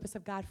fulfill the purpose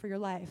of God for your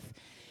life.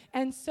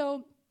 And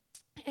so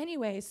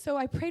anyway, so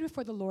I prayed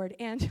before the Lord,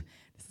 and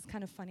this is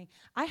kind of funny.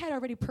 I had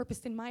already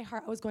purposed in my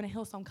heart I was going to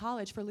Hillsong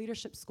College for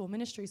leadership school,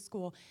 ministry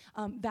school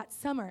that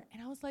summer.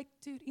 And I was like,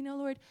 dude, you know,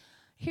 Lord,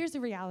 here's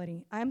the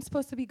reality. I'm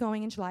supposed to be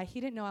going in July.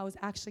 He didn't know I was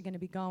actually going to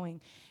be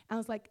going. I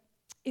was like,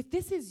 if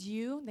this is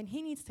you, then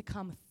he needs to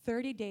come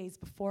 30 days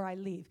before I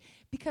leave,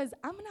 because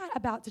I'm not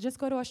about to just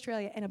go to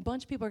Australia and a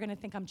bunch of people are going to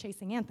think I'm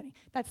chasing Anthony.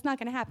 That's not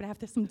going to happen. I have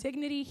to have some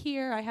dignity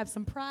here. I have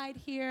some pride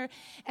here.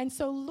 And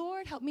so,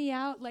 Lord, help me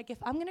out. Like, if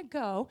I'm going to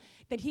go,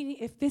 that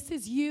if this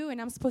is you and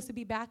I'm supposed to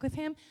be back with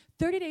him,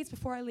 30 days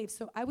before I leave.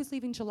 So I was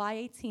leaving July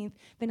 18th.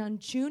 Then on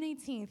June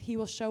 18th, he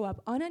will show up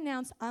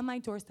unannounced on my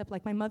doorstep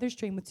like my mother's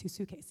dream with 2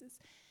 suitcases.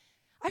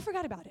 I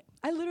forgot about it.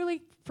 I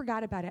literally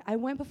forgot about it. I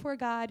went before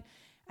God.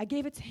 I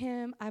gave it to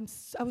him. I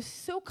was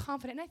so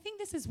confident. And I think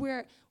this is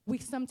where we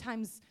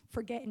sometimes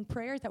forget in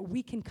prayers that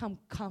we can come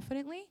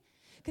confidently.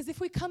 Because if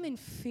we come in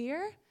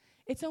fear,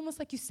 it's almost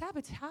like you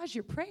sabotage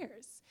your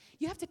prayers.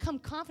 You have to come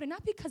confident,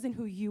 not because in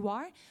who you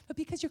are, but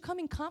because you're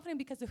coming confident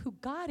because of who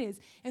God is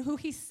and who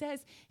he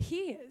says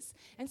he is.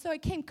 And so I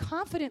came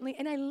confidently,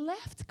 and I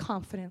left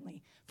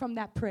confidently from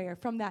that prayer,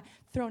 from that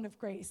throne of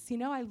grace. You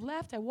know, I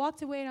left, I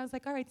walked away, and I was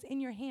like, all right, it's in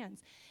your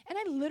hands. And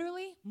I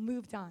literally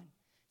moved on.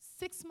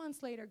 6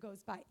 months later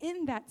goes by.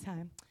 In that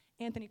time,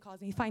 Anthony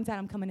calls me. He finds out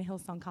I'm coming to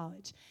Hillsong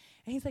College.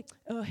 And he's like,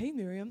 oh, hey,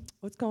 Miriam,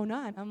 what's going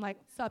on? I'm like,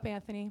 what's up,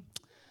 Anthony?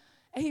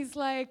 And he's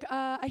like,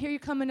 I hear you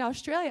coming to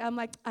Australia. I'm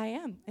like, I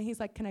am. And he's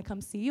like, can I come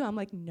see you? I'm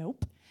like,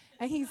 nope.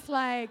 And he's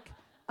like,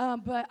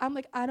 but I'm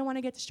like, I don't want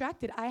to get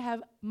distracted. I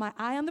have my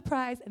eye on the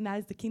prize, and that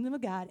is the kingdom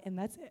of God, and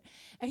that's it.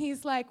 And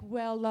he's like,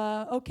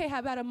 well, okay, how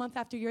about a month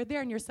after you're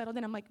there and you're settled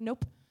in? I'm like,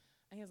 nope.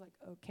 And he was like,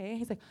 okay.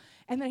 He's like,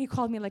 and then he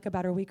called me like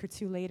about a week or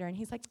two later, and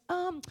he's like,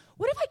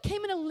 what if I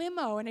came in a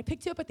limo and I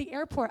picked you up at the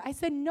airport? I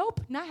said, nope,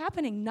 not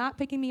happening, not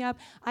picking me up.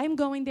 I'm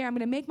going there. I'm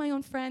going to make my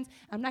own friends.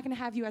 I'm not going to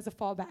have you as a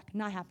fallback.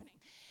 Not happening.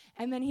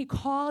 And then he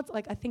called,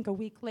 like, I think a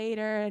week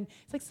later, and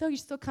he's like, so you're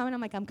still coming? I'm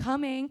like, I'm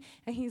coming.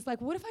 And he's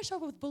like, what if I show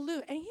up with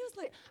balloon? And he was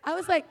like, I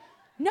was like,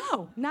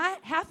 no,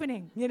 not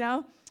happening, you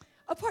know?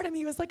 A part of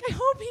me was like, I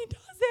hope he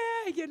does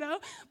it, you know?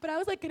 But I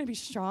was like gonna be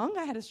strong.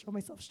 I had to show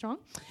myself strong.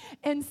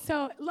 And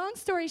so, long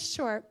story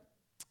short,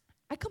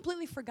 I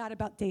completely forgot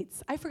about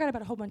dates. I forgot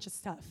about a whole bunch of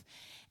stuff.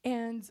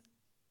 And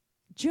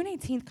June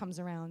 18th comes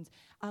around.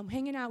 I'm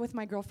hanging out with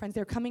my girlfriends.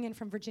 They're coming in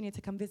from Virginia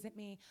to come visit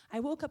me. I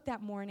woke up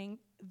that morning.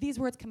 These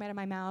words come out of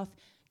my mouth.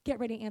 Get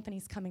ready,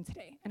 Anthony's coming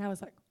today. And I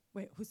was like,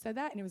 wait, who said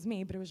that? And it was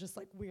me, but it was just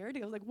like weird.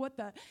 It was like, what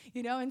the,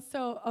 you know? And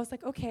so I was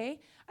like, okay.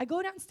 I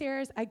go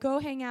downstairs. I go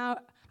hang out.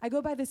 I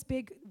go by this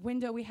big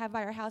window we have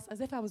by our house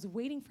as if I was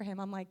waiting for him.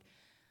 I'm like,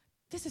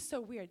 this is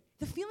so weird.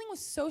 The feeling was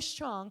so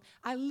strong,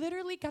 I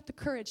literally got the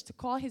courage to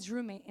call his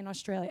roommate in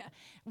Australia,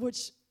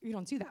 which you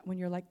don't do that when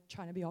you're like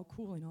trying to be all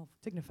cool and all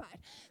dignified.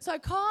 So I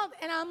called,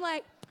 and I'm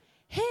like,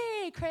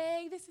 hey,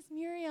 Craig, this is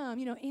Miriam,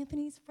 you know,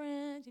 Anthony's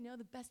friend, you know,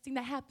 the best thing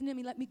that happened to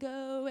me, let me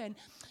go. And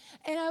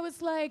I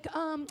was like,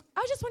 I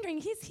was just wondering,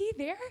 is he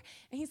there?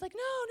 And he's like,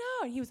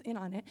 no, and he was in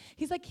on it.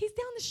 He's like, he's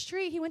down the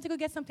street. He went to go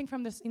get something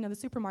from the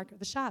supermarket,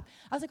 the shop.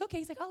 I was like, okay.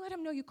 He's like, I'll let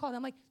him know you called.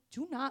 I'm like,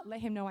 do not let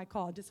him know I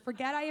called. Just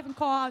forget I even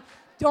called.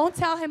 Don't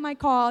tell him I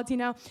called, you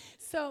know.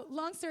 So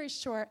long story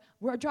short,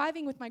 we're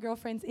driving with my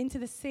girlfriends into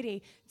the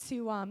city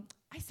to,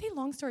 I say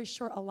long story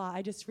short a lot.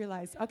 I just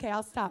realized, okay,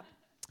 I'll stop.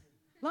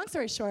 Long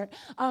story short,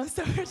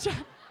 so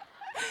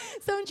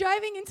I'm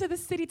driving into the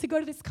city to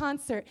go to this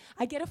concert.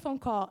 I get a phone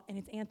call, and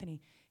it's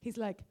Anthony. He's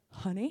like,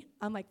 honey?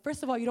 I'm like,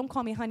 first of all, you don't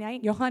call me honey. I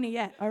ain't your honey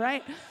yet, all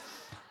right?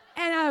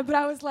 And but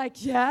I was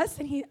like, yes.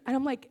 And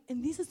I'm like,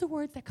 and these are the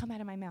words that come out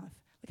of my mouth.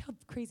 Look how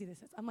crazy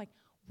this is. I'm like,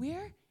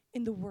 where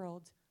in the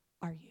world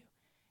are you?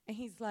 And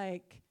he's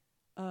like,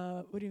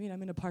 what do you mean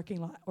I'm in a parking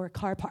lot or a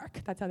car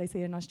park? That's how they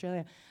say it in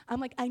Australia. I'm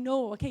like, I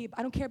know, okay,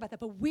 I don't care about that,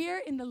 but where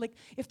in the, like,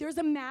 if there's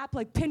a map,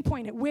 like,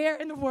 pinpoint it, where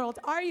in the world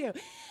are you?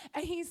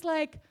 And he's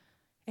like,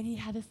 and he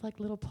had this, like,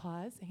 little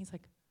pause, and he's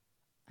like,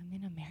 I'm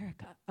in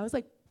America. I was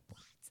like, what?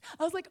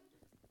 I was like,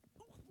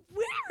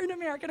 where in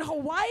America? In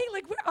Hawaii?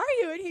 Like, where are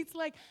you? And he's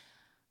like,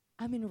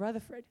 I'm in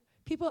Rutherford.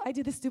 People, I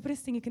did the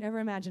stupidest thing you can ever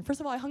imagine. First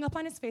of all, I hung up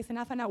on his face and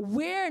I found out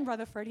where in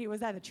Rutherford he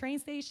was at, the train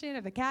station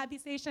or the cab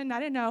station. I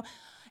didn't know.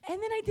 And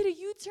then I did a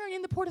U-turn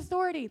in the Port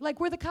Authority, like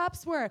where the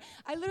cops were.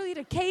 I literally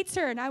did a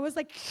K-turn. I was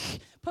like,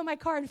 put my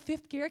car in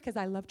 5th gear because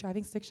I love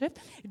driving stick shift.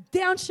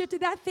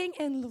 Downshifted that thing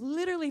and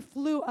literally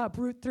flew up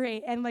Route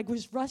 3 and like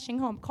was rushing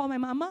home. Called my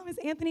mom. Mom, is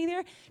Anthony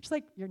there? She's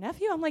like, your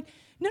nephew? I'm like,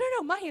 no,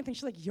 my Anthony.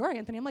 She's like, your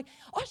Anthony. I'm like,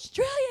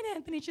 Australian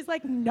Anthony. She's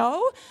like,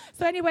 no.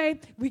 So anyway,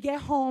 we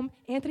get home.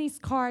 Anthony's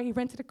car, he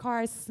rented a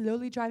car, is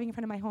slowly driving in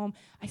front of my home.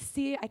 I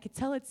see it. I could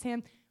tell it's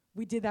him.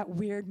 We did that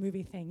weird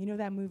movie thing. You know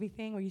that movie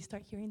thing where you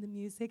start hearing the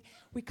music?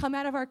 We come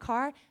out of our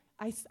car.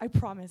 I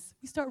promise.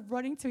 We start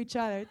running to each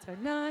other to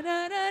na,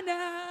 na, na,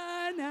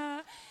 na,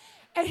 na.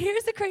 And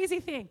here's the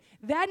crazy thing.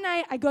 That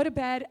night, I go to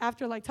bed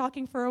after like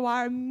talking for a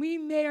while. And we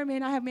may or may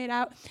not have made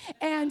out.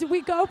 And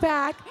we go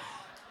back.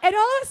 And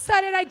all of a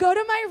sudden, I go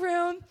to my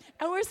room.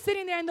 And we're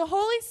sitting there. And the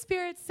Holy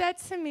Spirit said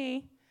to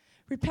me,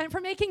 repent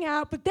for making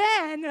out. But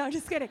then, no,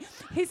 just kidding.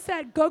 He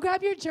said, go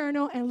grab your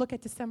journal and look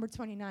at December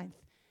 29th.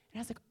 And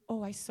I was like,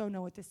 oh, I so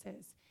know what this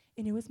is.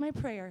 And it was my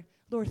prayer,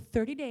 Lord,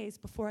 30 days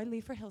before I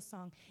leave for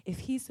Hillsong, if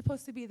he's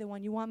supposed to be the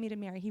one you want me to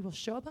marry, he will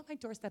show up at my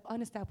doorstep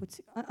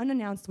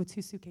unannounced with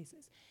 2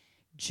 suitcases.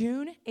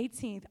 June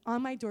 18th,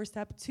 on my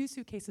doorstep, 2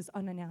 suitcases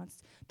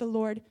unannounced. The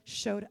Lord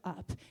showed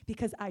up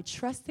because I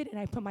trusted and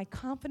I put my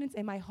confidence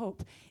and my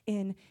hope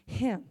in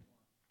him.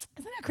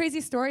 Isn't that a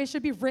crazy story? It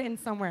should be written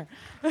somewhere.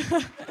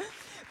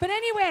 But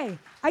anyway,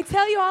 I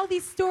tell you all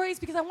these stories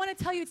because I want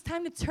to tell you it's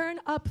time to turn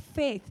up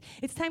faith.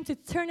 It's time to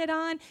turn it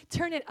on,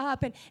 turn it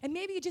up. And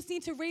maybe you just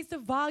need to raise the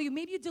volume.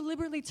 Maybe you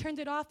deliberately turned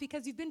it off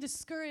because you've been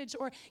discouraged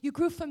or you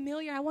grew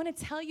familiar. I want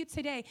to tell you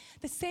today,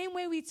 the same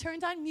way we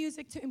turned on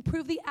music to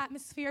improve the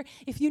atmosphere,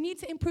 if you need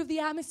to improve the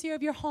atmosphere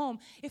of your home,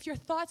 if your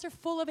thoughts are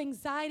full of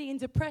anxiety and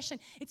depression,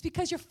 it's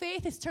because your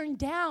faith is turned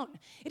down.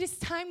 It is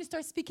time to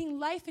start speaking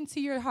life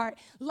into your heart,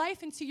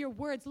 life into your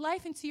words,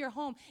 life into your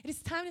home. It is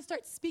time to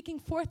start speaking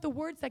forth the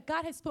words that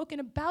God has spoken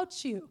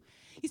about you.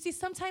 You see,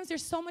 sometimes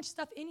there's so much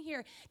stuff in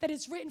here that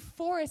is written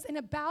for us and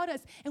about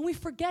us, and we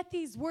forget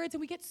these words, and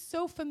we get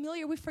so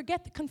familiar. We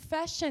forget the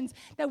confessions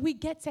that we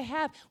get to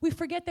have. We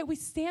forget that we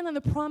stand on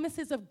the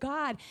promises of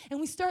God, and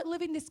we start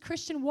living this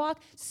Christian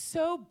walk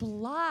so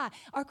blah.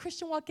 Our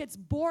Christian walk gets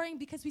boring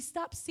because we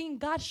stop seeing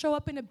God show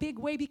up in a big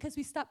way because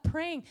we stop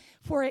praying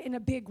for it in a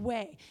big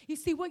way. You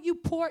see, what you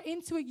pour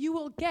into it, you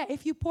will get.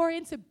 If you pour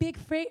into big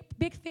faith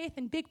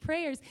and big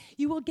prayers,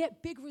 you will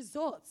get big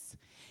results.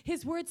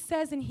 His word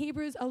says in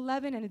Hebrews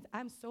 11, and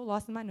I'm so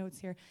lost in my notes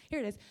here. Here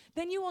it is.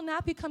 Then you will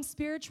not become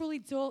spiritually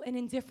dull and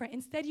indifferent.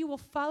 Instead, you will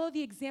follow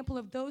the example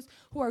of those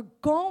who are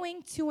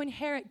going to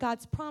inherit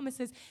God's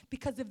promises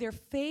because of their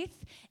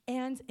faith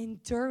and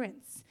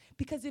endurance.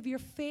 Because of your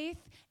faith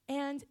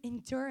and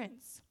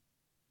endurance.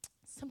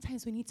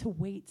 Sometimes we need to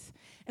wait,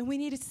 and we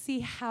need to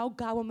see how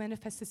God will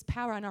manifest his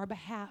power on our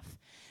behalf.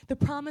 The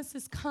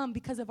promises come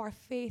because of our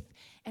faith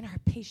and our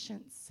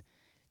patience.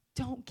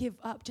 Don't give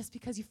up just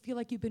because you feel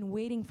like you've been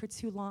waiting for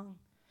too long.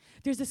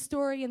 There's a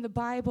story in the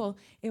Bible,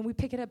 and we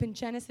pick it up in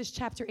Genesis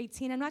chapter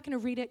 18. I'm not going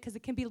to read it because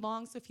it can be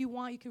long, so if you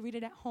want, you can read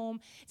it at home.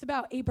 It's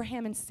about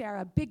Abraham and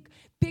Sarah,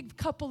 big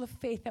couple of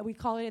faith that we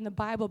call it in the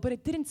Bible, but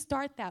it didn't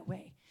start that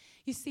way.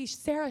 You see,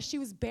 Sarah, she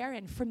was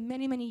barren for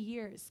many, many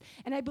years.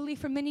 And I believe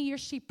for many years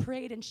she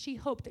prayed and she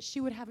hoped that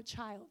she would have a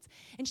child.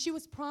 And she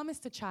was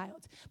promised a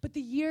child. But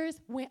the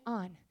years went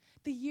on.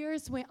 The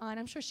years went on.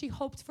 I'm sure she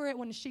hoped for it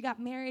when she got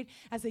married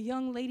as a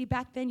young lady.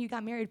 Back then, you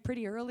got married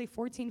pretty early,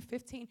 14,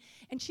 15.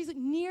 And she's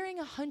nearing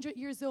 100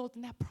 years old,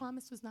 and that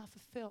promise was not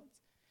fulfilled.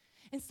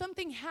 And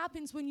something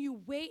happens when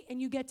you wait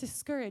and you get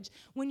discouraged.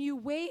 When you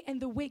wait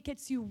and the wait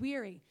gets you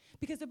weary.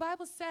 Because the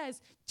Bible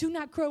says, do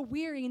not grow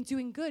weary in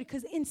doing good,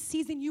 because in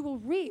season you will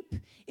reap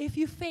if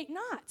you faint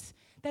not.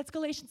 That's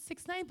Galatians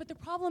 6:9. But the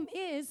problem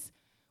is,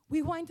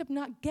 we wind up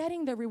not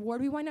getting the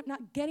reward. We wind up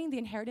not getting the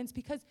inheritance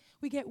because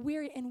we get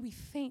weary and we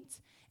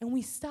faint and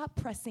we stop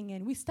pressing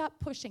in. We stop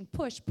pushing,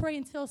 pray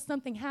until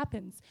something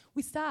happens.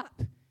 We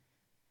stop.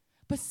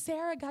 But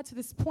Sarah got to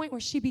this point where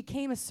she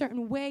became a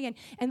certain way,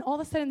 and all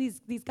of a sudden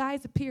these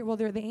guys appear. Well,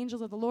 they're the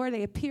angels of the Lord.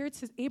 They appear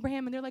to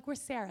Abraham, and they're like, where's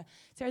Sarah?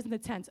 Sarah's in the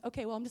tent.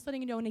 Okay, well, I'm just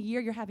letting you know in a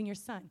year you're having your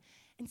son.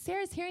 And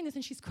Sarah's hearing this,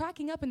 and she's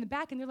cracking up in the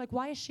back, and they're like,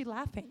 why is she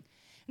laughing?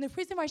 And the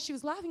reason why she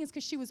was laughing is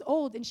because she was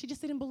old, and she just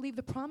didn't believe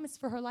the promise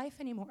for her life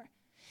anymore.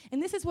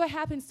 And this is what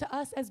happens to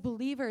us as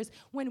believers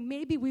when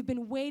maybe we've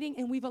been waiting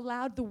and we've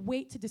allowed the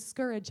wait to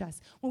discourage us,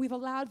 when we've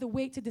allowed the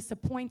wait to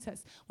disappoint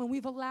us, when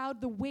we've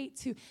allowed the wait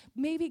to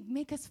maybe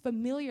make us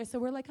familiar. So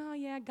we're like, oh,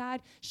 yeah,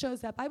 God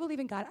shows up. I believe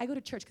in God. I go to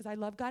church because I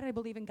love God and I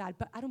believe in God,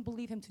 but I don't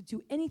believe him to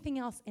do anything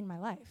else in my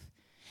life.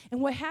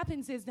 And what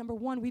happens is, number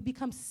one, we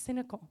become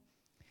cynical.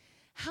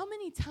 How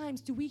many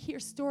times do we hear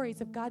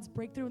stories of God's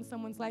breakthrough in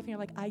someone's life and you're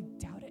like, I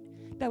doubt it.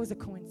 That was a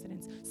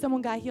coincidence.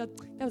 Someone got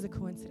healed. That was a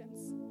coincidence.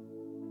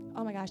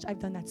 Oh my gosh, I've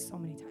done that so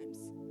many times.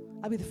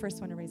 I'll be the first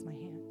one to raise my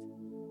hand.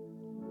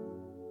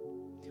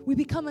 We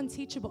become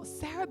unteachable.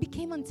 Sarah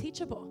became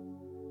unteachable.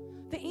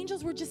 The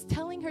angels were just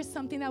telling her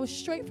something that was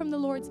straight from the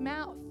Lord's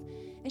mouth.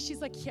 And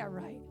she's like, yeah,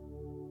 right.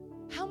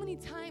 How many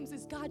times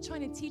is God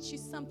trying to teach you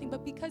something,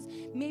 but because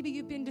maybe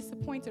you've been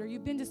disappointed or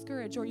you've been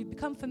discouraged or you've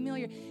become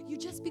familiar, you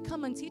just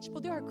become unteachable?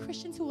 There are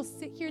Christians who will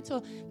sit here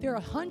till they're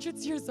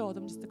hundreds years old.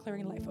 I'm just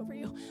declaring life over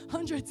you.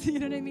 Hundreds, you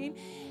know what I mean?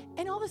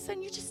 And all of a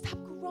sudden, you just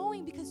stop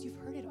growing because you've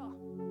heard it all.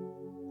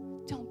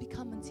 Don't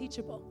become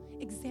unteachable.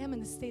 Examine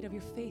the state of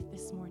your faith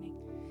this morning.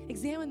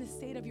 Examine the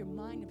state of your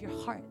mind, of your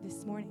heart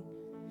this morning.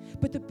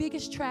 But the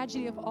biggest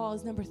tragedy of all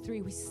is number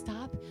 3, we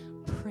stop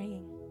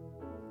praying.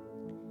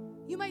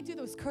 You might do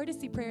those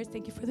courtesy prayers.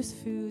 Thank you for this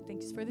food.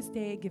 Thank you for this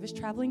day. Give us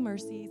traveling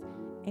mercies.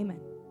 Amen.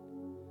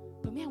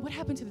 But man, what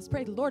happened to this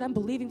prayer? Lord, I'm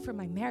believing for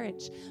my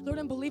marriage. Lord,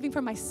 I'm believing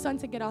for my son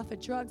to get off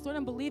of drugs. Lord,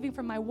 I'm believing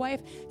for my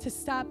wife to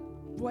stop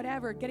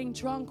whatever, getting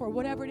drunk or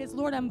whatever it is.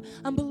 Lord, I'm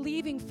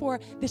believing for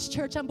this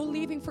church. I'm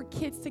believing for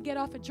kids to get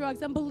off of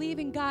drugs. I'm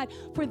believing, God,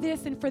 for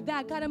this and for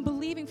that. God, I'm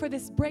believing for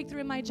this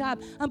breakthrough in my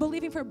job. I'm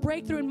believing for a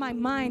breakthrough in my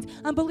mind.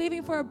 I'm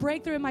believing for a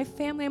breakthrough in my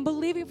family. I'm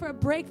believing for a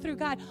breakthrough,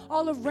 God,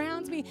 all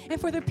around me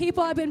and for the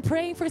people I've been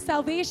praying for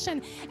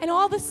salvation. And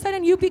all of a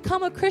sudden, you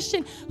become a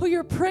Christian who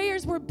your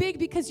prayers were big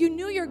because you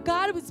knew your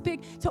God was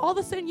big. So all of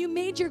a sudden, you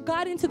made your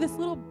God into this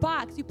little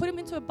box. You put him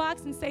into a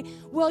box and say,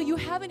 well, you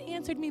haven't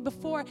answered me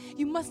before.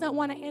 You must not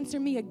want to answer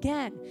me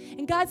again.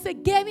 And God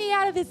said, get me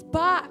out of this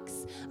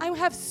box. I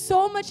have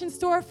so much in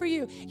store for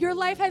you. Your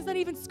life has not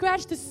even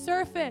scratched the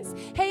surface.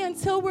 Hey,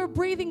 until we're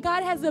breathing,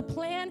 God has a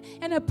plan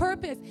and a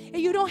purpose. And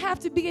you don't have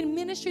to be in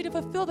ministry to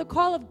fulfill the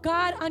call of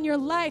God on your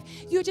life.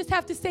 You just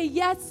have to say,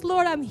 yes,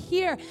 Lord, I'm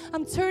here.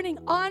 I'm turning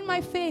on my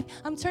faith.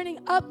 I'm turning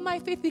up my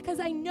faith because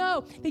I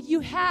know that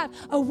you have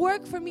a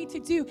work for me to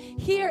do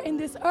here in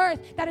this earth.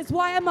 That is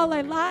why I'm all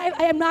alive.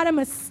 I am not a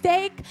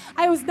mistake.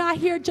 I was not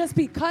here just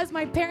because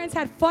my parents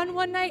had fun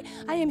one night.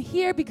 I am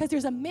here because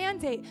there's a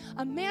mandate,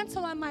 a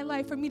mantle on my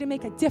life for me to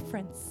make a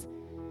difference.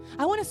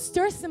 I want to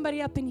stir somebody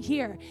up in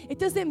here. It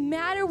doesn't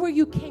matter where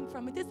you came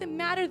from. It doesn't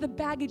matter the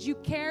baggage you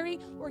carry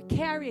or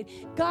carried.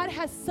 God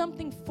has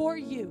something for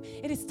you.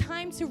 It is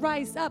time to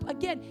rise up.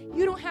 Again,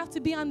 you don't have to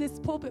be on this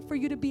pulpit for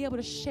you to be able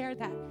to share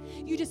that.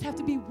 You just have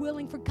to be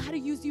willing for God to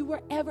use you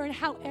wherever and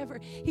however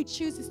he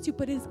chooses to,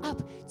 but it is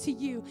up to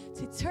you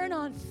to turn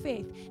on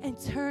faith and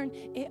turn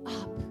it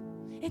up.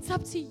 It's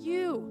up to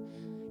you.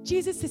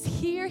 Jesus is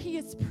here, he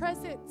is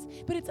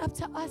present, but it's up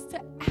to us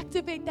to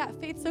activate that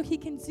faith so he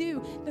can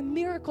do the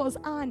miracles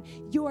on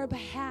your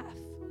behalf.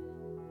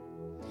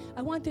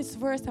 I want this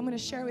verse I'm going to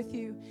share with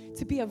you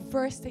to be a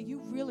verse that you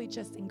really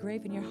just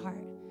engrave in your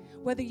heart.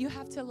 Whether you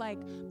have to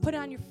put it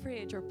on your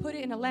fridge or put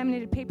it in a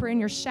laminated paper in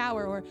your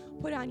shower or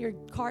put it on your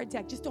car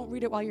deck. Just don't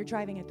read it while you're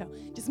driving it though.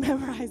 Just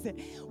memorize it.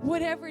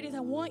 Whatever it is, I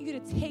want you to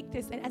take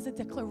this and as a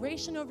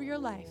declaration over your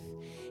life.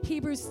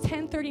 Hebrews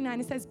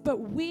 10:39, it says, but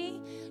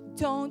we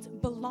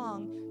don't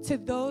belong to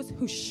those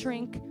who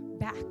shrink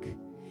back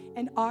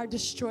and are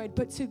destroyed,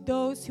 but to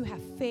those who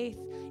have faith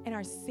and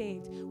are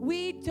saved.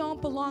 We don't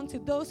belong to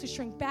those who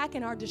shrink back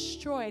and are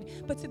destroyed,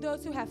 but to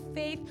those who have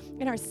faith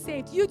and are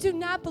saved. You do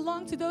not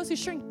belong to those who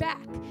shrink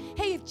back.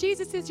 Hey, if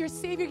Jesus is your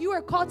Savior, you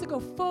are called to go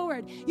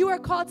forward. You are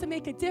called to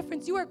make a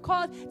difference. You are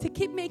called to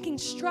keep making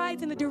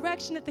strides in the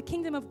direction that the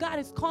kingdom of God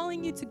is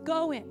calling you to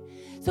go in.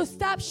 So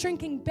stop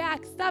shrinking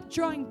back. Stop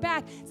drawing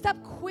back.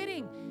 Stop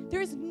quitting.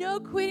 There is no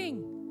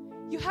quitting.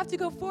 You have to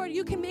go forward.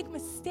 You can make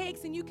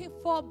mistakes and you can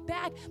fall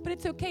back, but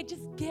it's okay.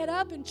 Just get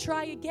up and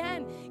try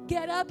again.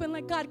 Get up and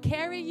let God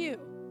carry you.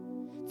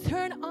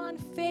 Turn on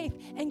faith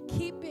and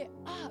keep it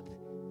up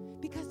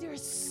because there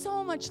is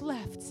so much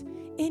left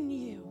in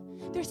you.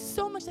 There's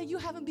so much that you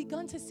haven't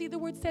begun to see. The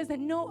word says that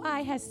no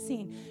eye has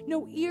seen,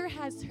 no ear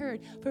has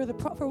heard for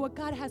what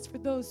God has for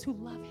those who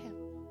love him.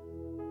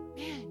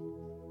 Man,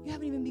 you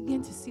haven't even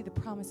begun to see the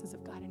promises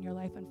of God in your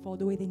life unfold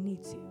the way they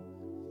need to.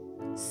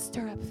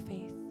 Stir up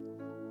faith.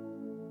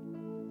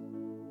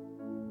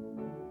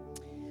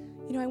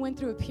 You know, I went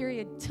through a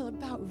period till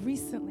about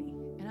recently,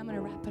 and I'm going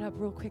to wrap it up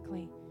real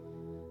quickly,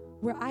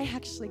 where I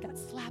actually got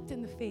slapped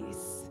in the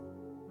face.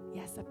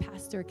 Yes, a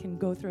pastor can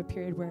go through a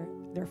period where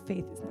their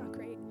faith is not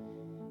great.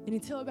 And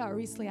until about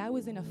recently, I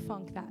was in a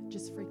funk that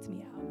just freaked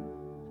me out.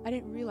 I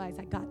didn't realize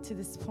I got to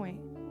this point.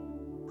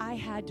 I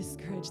had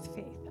discouraged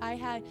faith.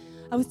 I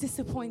was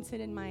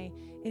disappointed in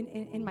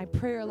my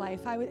prayer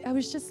life. I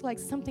was just like,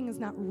 something is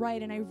not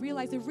right. And I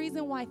realized the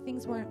reason why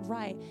things weren't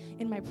right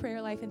in my prayer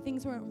life and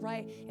things weren't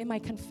right in my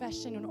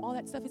confession and all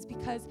that stuff is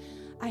because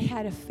I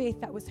had a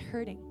faith that was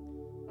hurting.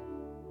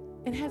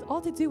 And it has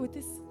all to do with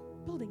this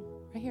building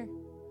right here.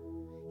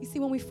 You see,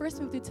 when we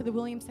first moved into the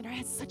Williams Center, I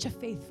had such a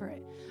faith for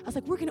it. I was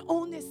like, we're going to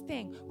own this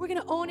thing. We're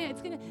going to own it.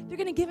 They're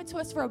going to give it to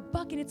us for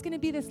 $1, and it's going to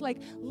be this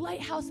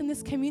lighthouse in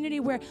this community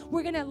where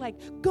we're going to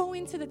go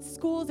into the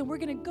schools and we're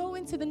going to go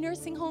into the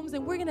nursing homes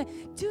and we're going to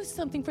do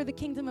something for the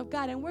kingdom of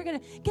God, and we're going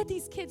to get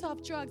these kids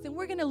off drugs, and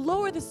we're going to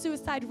lower the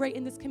suicide rate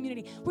in this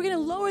community. We're going to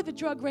lower the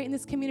drug rate in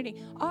this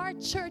community. Our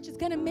church is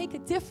going to make a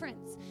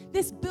difference.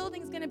 This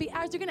building is going to be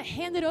ours. They're going to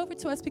hand it over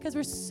to us because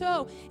we're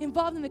so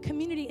involved in the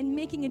community and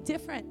making a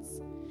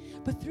difference.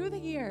 But through the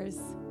years,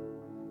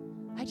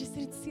 I just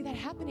didn't see that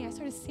happening. I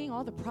started seeing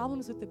all the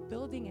problems with the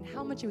building and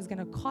how much it was going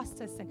to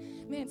cost us. And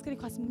man, it's going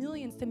to cost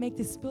millions to make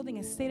this building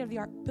a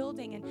state-of-the-art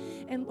building.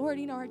 And Lord,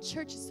 our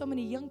church is so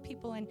many young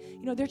people, and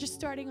they're just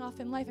starting off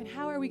in life. And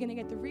how are we going to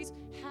get the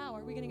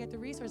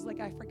resources? Like,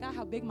 I forgot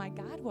how big my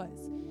God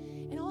was.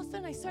 And all of a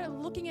sudden, I started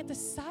looking at the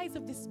size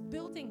of this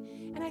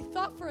building, and I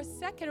thought for a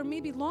second, or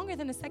maybe longer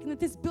than a second, that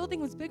this building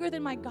was bigger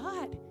than my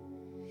God.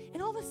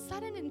 And all of a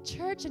sudden in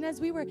church, and as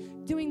we were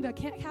doing the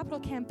capital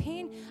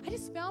campaign, I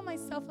just found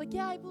myself like,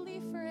 yeah, I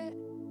believe for it.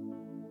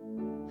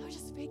 I was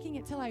just faking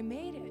it till I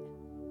made it.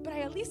 But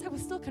at least I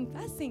was still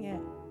confessing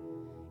it.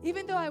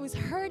 Even though I was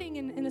hurting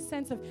in the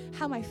sense of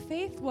how my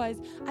faith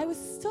was, I was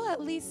still at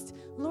least,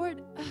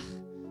 Lord,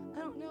 I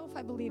don't know if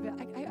I believe it.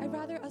 I'd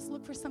rather us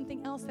look for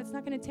something else that's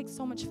not going to take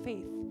so much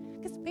faith.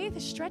 Because faith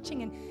is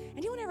stretching, and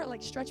anyone ever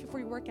like stretch before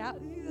you work out?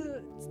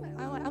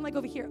 I'm like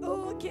over here,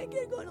 I can't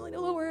get going a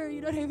little lower, you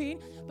know what I mean?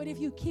 But if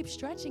you keep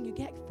stretching, you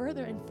get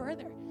further and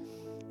further.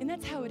 And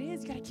that's how it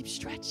is. You got to keep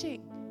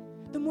stretching.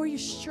 The more you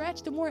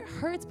stretch, the more it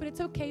hurts, but it's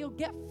okay. You'll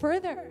get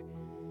further.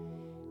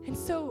 And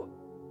so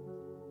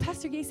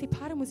Pastor Yesi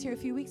Padam was here a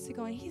few weeks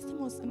ago, and he's the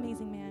most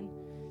amazing man.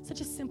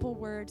 Such a simple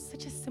word,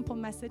 such a simple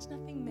message,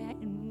 nothing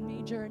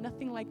major,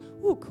 nothing like,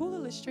 cool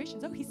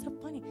illustrations. Oh, he's so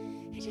funny.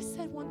 He just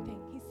said one thing.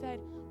 He said,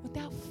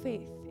 without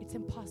faith, it's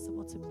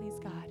impossible to please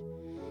God.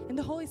 And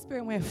the Holy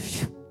Spirit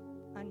went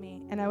on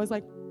me. And I was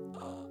like,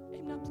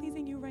 I'm not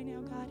pleasing you right now,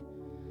 God.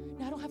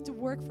 Now I don't have to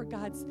work for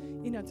God's,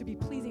 to be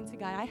pleasing to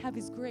God. I have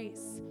His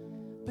grace.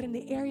 But in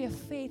the area of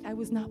faith, I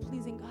was not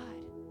pleasing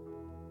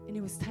God. And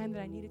it was time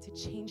that I needed to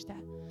change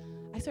that.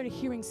 I started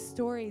hearing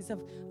stories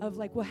of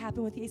like what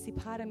happened with Yesi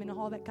Padam and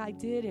all that guy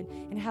did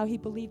and how he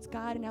believed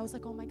God. And I was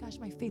like, oh my gosh,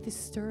 my faith is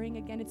stirring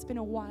again. It's been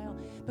a while,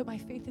 but my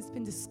faith has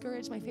been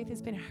discouraged. My faith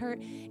has been hurt.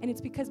 And it's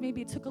because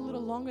maybe it took a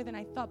little longer than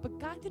I thought. But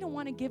God didn't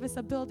want to give us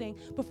a building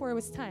before it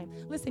was time.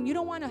 Listen, you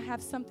don't want to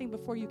have something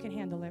before you can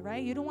handle it,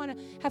 right? You don't want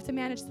to have to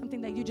manage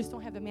something that you just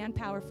don't have the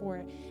manpower for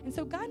it. And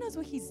so God knows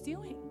what He's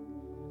doing.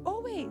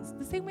 Always.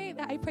 The same way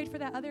that I prayed for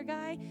that other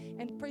guy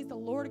and praise the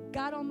Lord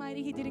God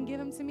Almighty, He didn't give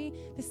him to me.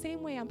 The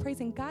same way I'm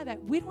praising God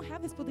that we don't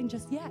have this building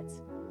just yet,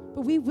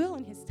 but we will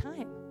in His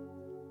time.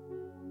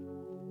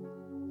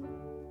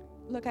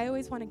 Look, I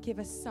always want to give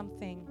us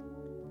something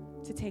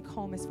to take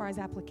home as far as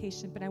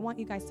application, but I want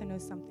you guys to know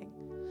something.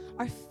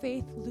 Our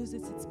faith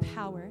loses its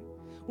power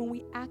when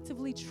we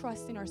actively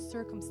trust in our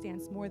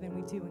circumstance more than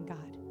we do in God.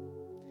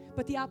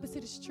 But the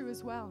opposite is true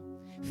as well.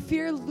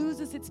 Fear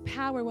loses its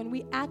power when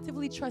we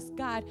actively trust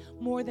God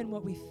more than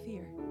what we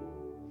fear.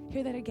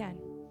 Hear that again.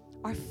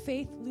 Our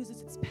faith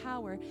loses its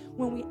power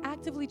when we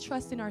actively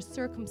trust in our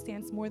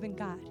circumstance more than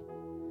God.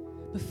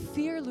 But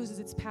fear loses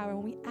its power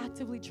when we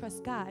actively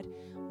trust God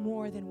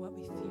more than what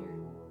we fear.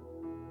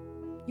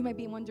 You might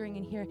be wondering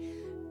in here,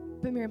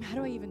 but Miriam, how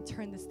do I even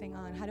turn this thing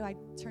on? How do I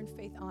turn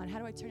faith on? How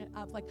do I turn it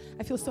up? Like,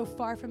 I feel so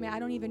far from it. I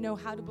don't even know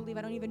how to believe.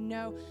 I don't even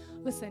know.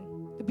 Listen.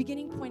 The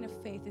beginning point of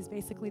faith is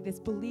basically this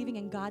believing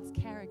in God's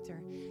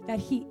character, that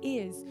He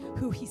is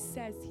who He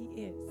says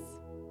He is.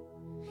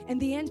 And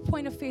the end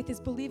point of faith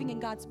is believing in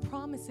God's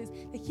promises,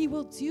 that He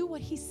will do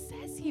what He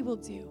says He will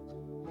do.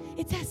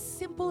 It's as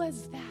simple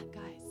as that,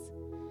 guys.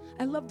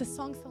 I love the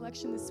song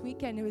selection this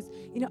weekend. It was,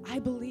 I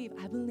believe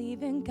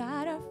in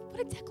God.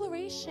 What a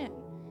declaration.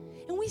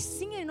 And we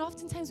sing it, and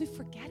oftentimes we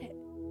forget it.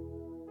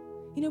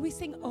 We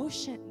sing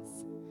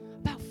Oceans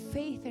about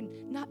faith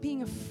and not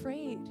being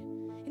afraid.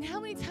 And how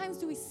many times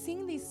do we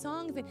sing these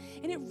songs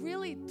and it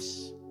really,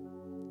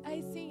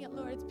 I sing it,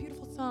 Lord, it's a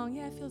beautiful song.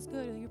 Yeah, it feels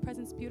good. Your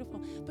presence is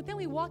beautiful. But then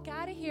we walk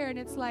out of here and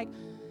it's like,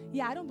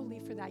 yeah, I don't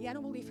believe for that. Yeah, I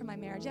don't believe for my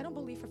marriage. Yeah, I don't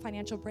believe for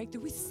financial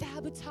breakthrough. We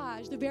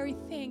sabotage the very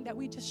thing that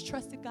we just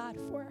trusted God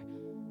for.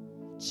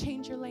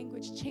 Change your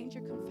language. Change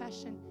your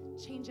confession.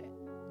 Change it.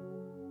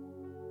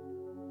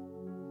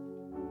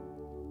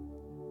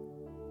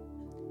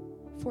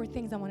 4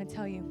 things I want to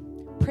tell you.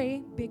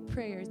 Pray big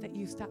prayers that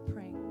you stop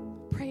praying.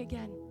 Pray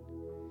again.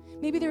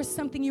 Maybe there was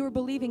something you were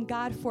believing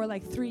God for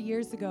like 3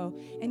 years ago,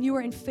 and you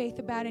were in faith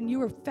about it, and you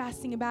were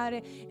fasting about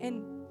it,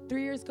 and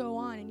 3 years go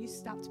on, and you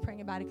stopped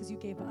praying about it because you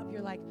gave up.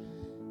 You're like,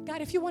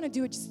 God, if you want to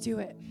do it, just do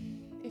it.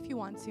 If you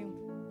want to.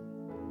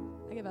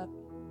 I give up.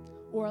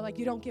 Or like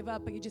you don't give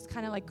up, but you just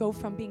kind of like go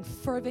from being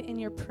fervent in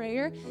your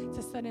prayer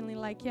to suddenly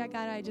like, yeah,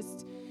 God,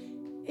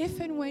 if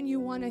and when you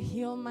want to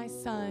heal my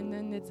son,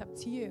 then it's up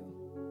to you.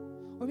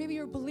 Or maybe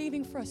you're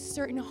believing for a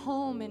certain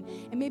home and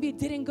maybe it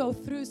didn't go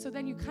through. So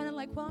then you kind of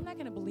like, well, I'm not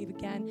going to believe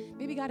again.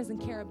 Maybe God doesn't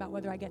care about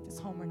whether I get this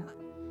home or not.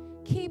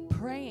 Keep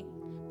praying.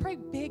 Pray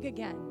big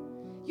again.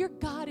 Your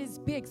God is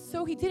big.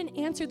 So He didn't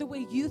answer the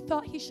way you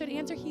thought He should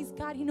answer. He's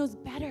God. He knows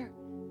better.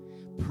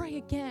 Pray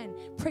again.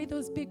 Pray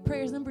those big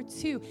prayers. Number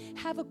 2,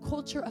 have a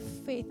culture of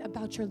faith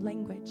about your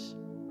language.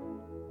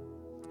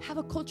 Have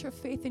a culture of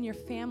faith in your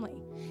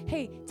family.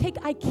 Hey, take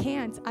I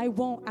can't, I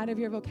won't out of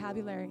your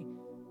vocabulary.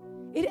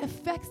 It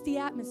affects the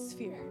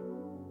atmosphere.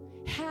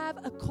 Have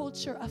a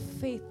culture of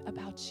faith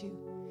about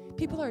you.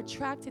 People are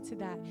attracted to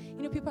that.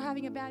 You know, people are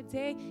having a bad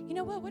day. You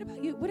know what? What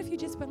about you? What if you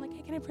just went like,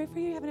 hey, can I pray for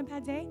you? You're having a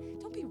bad day?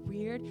 Don't be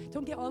weird.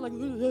 Don't get all like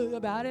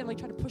about it, like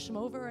try to push them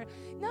over.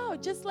 No,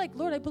 just like,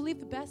 Lord, I believe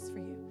the best for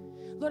you.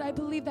 Lord, I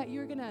believe that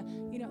you're going to,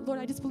 Lord,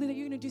 I just believe that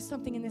you're going to do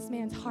something in this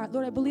man's heart.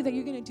 Lord, I believe that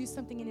you're going to do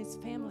something in his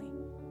family.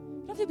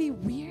 You don't have to be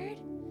weird.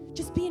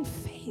 Just be in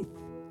faith.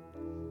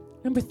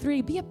 Number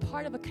 3, be a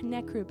part of a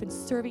connect group and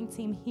serving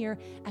team here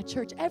at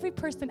church. Every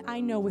person I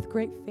know with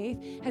great faith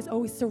has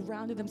always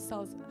surrounded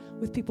themselves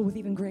with people with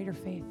even greater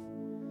faith.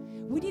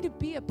 We need to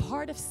be a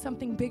part of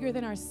something bigger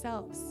than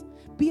ourselves.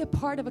 Be a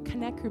part of a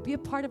connect group. Be a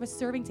part of a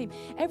serving team.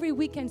 Every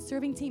weekend,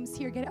 serving teams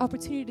here get an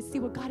opportunity to see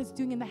what God is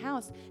doing in the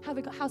house, how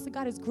the house of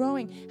God is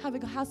growing, how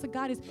the house of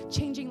God is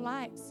changing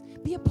lives.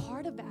 Be a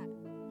part of that.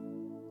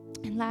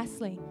 And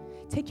lastly,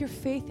 take your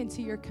faith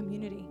into your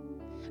community.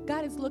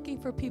 God is looking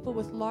for people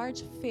with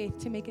large faith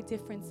to make a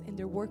difference in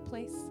their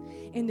workplace,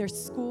 in their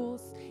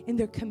schools, in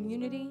their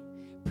community.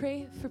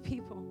 Pray for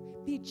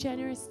people. Be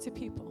generous to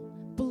people.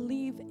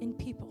 Believe in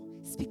people.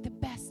 Speak the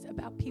best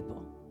about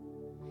people.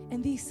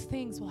 And these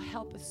things will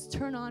help us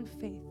turn on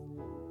faith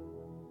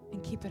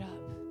and keep it up.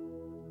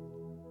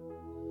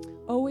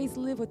 Always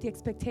live with the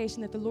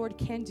expectation that the Lord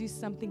can do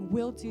something,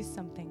 will do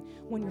something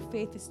when your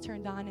faith is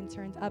turned on and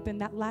turned up.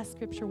 And that last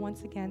scripture,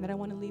 once again, that I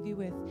want to leave you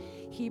with,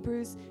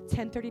 Hebrews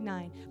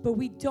 10:39. But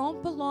we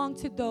don't belong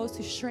to those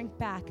who shrink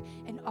back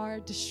and are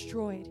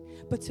destroyed,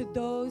 but to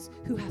those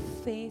who have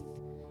faith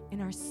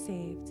and are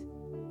saved.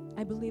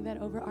 I believe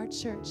that over our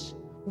church,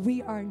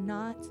 we are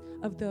not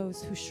of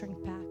those who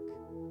shrink back.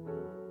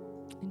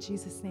 In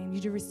Jesus' name, you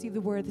do receive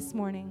the word this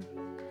morning.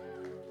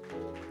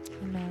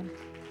 Amen.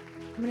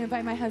 I'm going to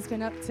invite my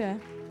husband up to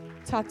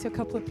talk to a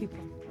couple of people.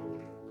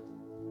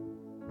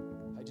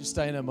 Hey, just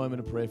stay in a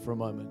moment of prayer for a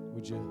moment.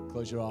 Would you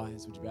close your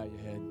eyes? Would you bow your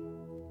head?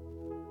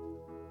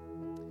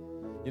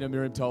 You know,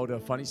 Miriam told a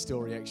funny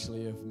story,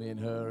 actually, of me and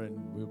her, and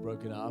we were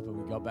broken up, and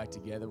we got back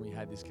together, and we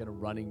had this kind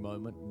of running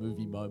moment,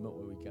 movie moment,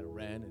 where we kind of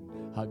ran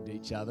and hugged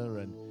each other,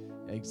 and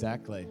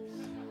exactly.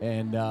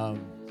 And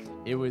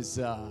it was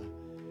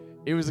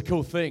a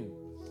cool thing.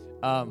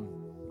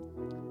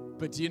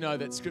 But do you know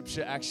that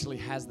Scripture actually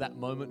has that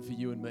moment for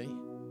you and me?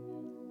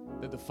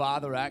 That the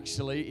Father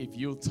actually, if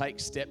you'll take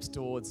steps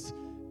towards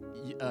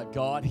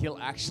God, He'll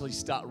actually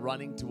start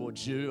running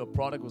towards you. A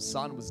prodigal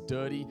son was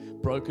dirty,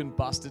 broken,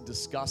 busted,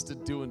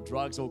 disgusted, doing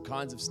drugs, all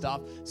kinds of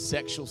stuff,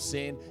 sexual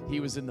sin. He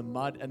was in the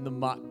mud and the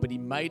muck, but he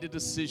made a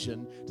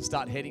decision to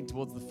start heading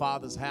towards the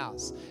Father's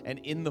house. And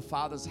in the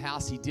Father's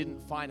house, he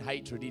didn't find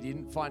hatred. He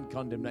didn't find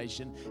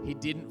condemnation. He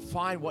didn't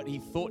find what he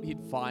thought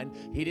he'd find.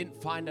 He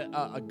didn't find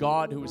a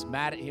God who was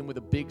mad at him with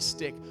a big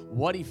stick.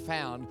 What he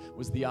found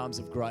was the arms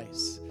of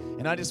grace.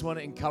 And I just want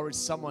to encourage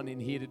someone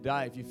in here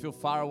today, if you feel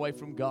far away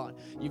from God,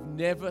 you've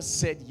never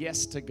said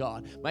yes to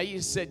God. Maybe you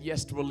said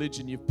yes to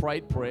religion, you've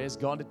prayed prayers,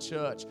 gone to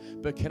church,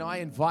 but can I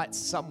invite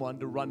someone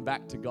to run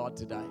back to God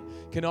today?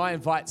 Can I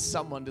invite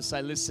someone to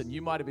say, listen,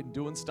 you might have been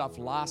doing stuff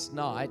last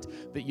night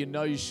that you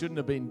know you shouldn't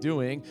have been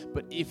doing,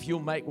 but if you'll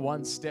make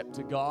one step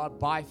to God,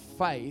 by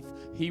faith,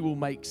 He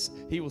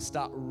will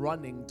start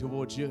running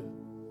towards you.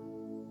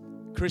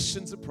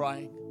 Christians are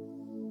praying.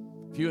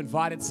 If you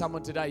invited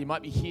someone today, you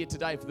might be here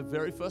today for the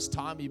very first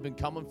time, you've been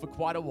coming for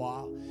quite a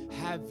while.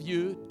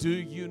 Do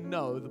you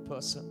know the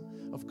person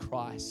of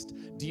Christ?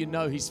 Do you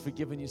know He's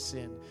forgiven your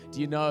sin?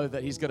 Do you know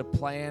that He's got a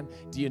plan?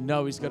 Do you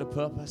know He's got a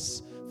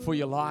purpose for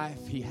your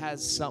life? He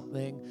has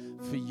something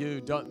for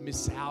you. Don't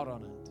miss out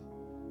on it.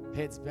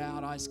 Heads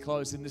bowed, eyes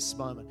closed in this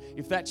moment.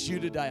 If that's you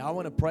today, I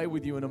want to pray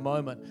with you in a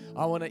moment.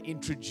 I want to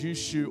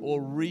introduce you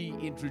or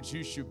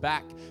reintroduce you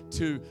back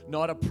to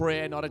not a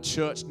prayer, not a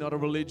church, not a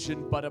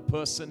religion, but a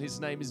person. His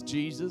name is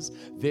Jesus.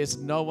 There's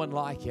no one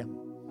like Him.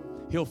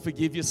 He'll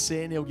forgive your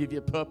sin. He'll give you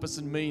purpose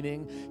and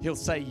meaning. He'll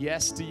say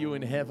yes to you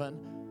in heaven.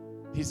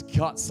 He's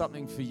got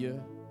something for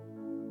you.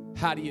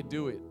 How do you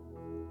do it?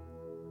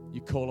 You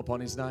call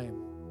upon His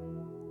name.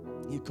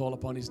 You call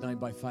upon His name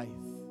by faith.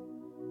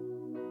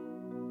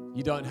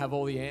 You don't have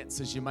all the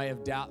answers. You may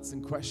have doubts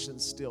and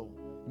questions still.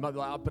 You might be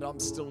like, oh, but I'm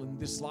still in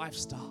this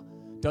lifestyle.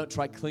 Don't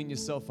try to clean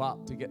yourself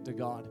up to get to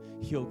God.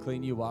 He'll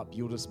clean you up.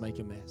 You'll just make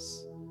a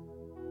mess.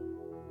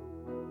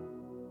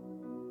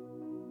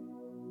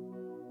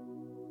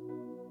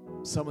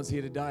 Someone's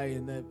here today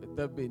and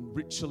they've been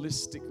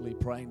ritualistically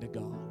praying to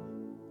God.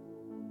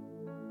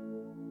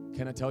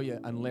 Can I tell you,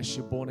 unless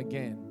you're born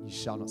again, you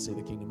shall not see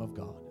the kingdom of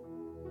God.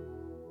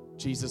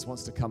 Jesus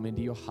wants to come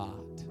into your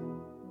heart,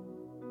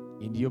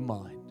 into your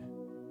mind,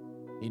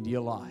 into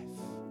your life.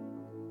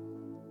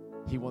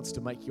 He wants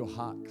to make your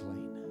heart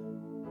clean.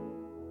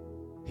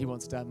 He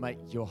wants to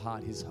make your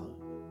heart His home.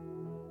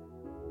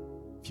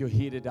 If you're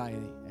here today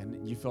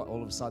and you feel like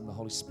all of a sudden the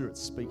Holy Spirit's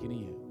speaking to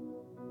you,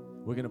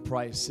 we're going to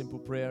pray a simple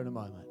prayer in a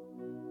moment.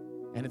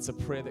 And it's a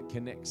prayer that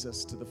connects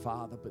us to the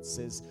Father, but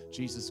says,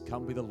 Jesus,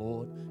 come be the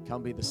Lord,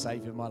 come be the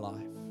Savior of my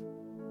life.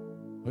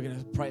 We're going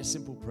to pray a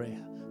simple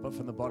prayer, but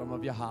from the bottom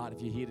of your heart,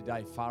 if you're here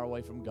today far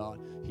away from God,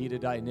 here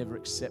today never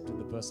accepted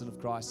the person of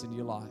Christ into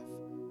your life,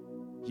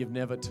 you've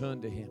never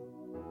turned to Him,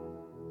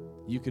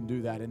 you can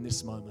do that in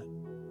this moment.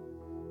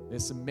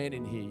 There's some men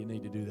in here, you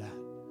need to do that.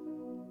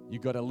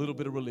 You've got a little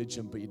bit of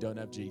religion, but you don't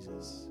have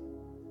Jesus.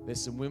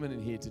 There's some women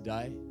in here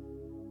today.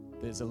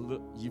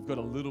 You've got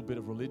a little bit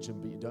of religion,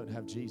 but you don't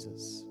have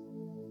Jesus.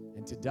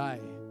 And today,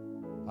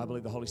 I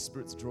believe the Holy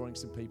Spirit's drawing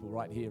some people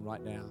right here and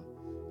right now.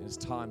 And it's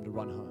time to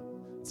run home.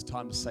 It's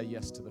time to say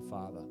yes to the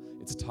Father.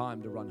 It's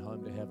time to run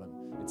home to heaven.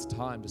 It's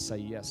time to say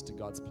yes to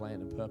God's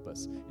plan and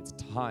purpose. It's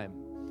time.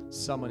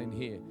 Someone in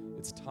here,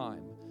 it's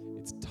time.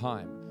 It's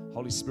time.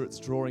 Holy Spirit's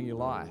drawing your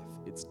life.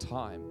 It's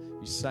time.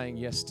 He's saying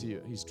yes to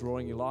you. He's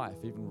drawing your life.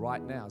 Even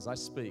right now, as I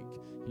speak,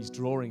 He's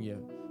drawing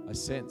you. I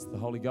sense the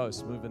Holy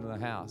Ghost moving in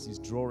the house. He's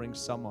drawing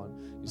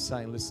someone. He's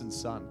saying, listen,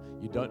 son,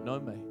 you don't know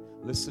me.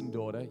 Listen,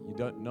 daughter, you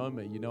don't know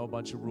me. You know a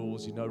bunch of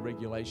rules. You know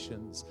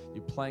regulations.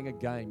 You're playing a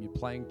game. You're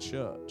playing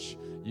church.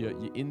 You're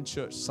in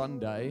church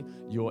Sunday.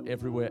 You're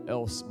everywhere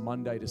else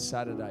Monday to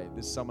Saturday.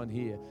 There's someone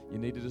here. You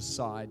need to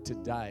decide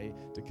today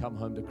to come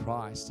home to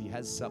Christ. He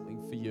has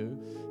something for you.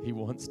 He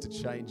wants to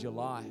change your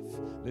life.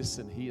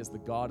 Listen, He is the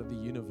God of the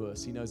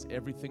universe. He knows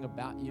everything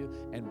about you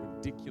and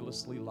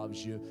ridiculously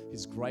loves you.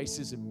 His grace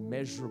is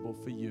immeasurable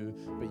for you,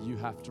 but you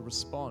have to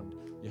respond.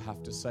 You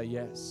have to say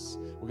yes.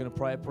 We're going to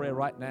pray a prayer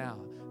right now.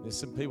 There's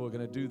some people who are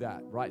going to do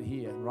that right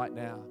here and right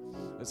now.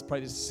 Let's pray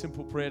this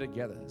simple prayer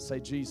together.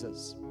 Say,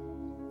 Jesus,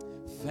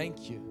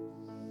 thank you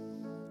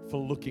for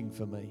looking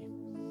for me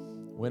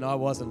when I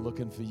wasn't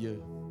looking for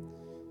you.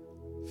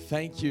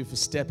 Thank you for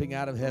stepping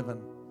out of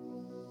heaven.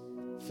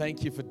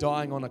 Thank you for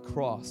dying on a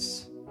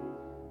cross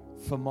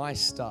for my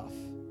stuff,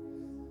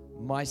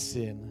 my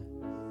sin,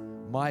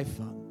 my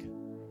funk.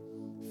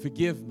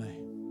 Forgive me.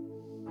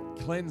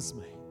 Cleanse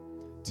me.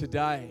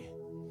 Today,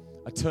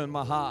 I turn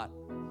my heart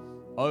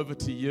over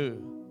to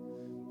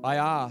you. I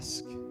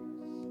ask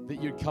that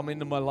you'd come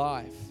into my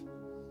life.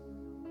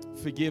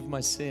 Forgive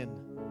my sin.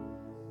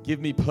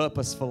 Give me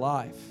purpose for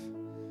life.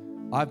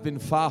 I've been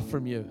far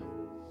from you.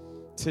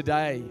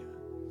 Today,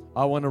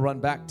 I want to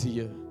run back to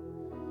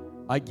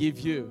you. I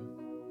give you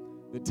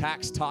the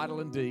tax,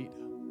 title, and deed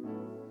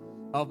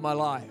of my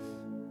life.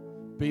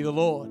 Be the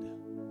Lord.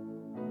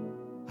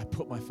 I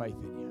put my faith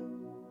in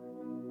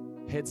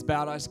you. Heads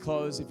bowed, eyes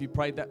closed. If you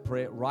prayed that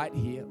prayer right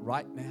here,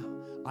 right now,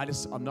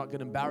 I'm not going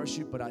to embarrass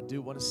you, but I do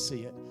want to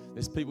see it.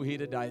 There's people here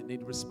today that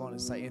need to respond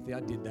and say, Anthony, I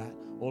did that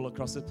all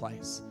across the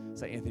place.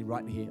 Say, Anthony,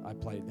 right in here, I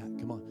played that.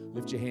 Come on,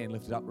 lift your hand,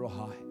 lift it up real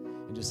high,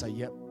 and just say,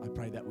 yep, I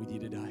prayed that with you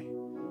today.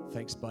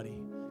 Thanks,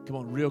 buddy. Come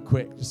on, real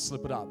quick, just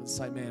slip it up and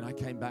say, man, I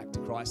came back to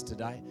Christ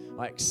today.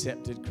 I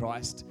accepted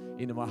Christ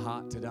into my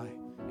heart today.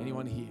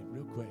 Anyone here,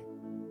 real quick?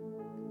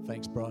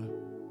 Thanks, bro.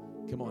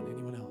 Come on,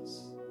 anyone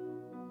else?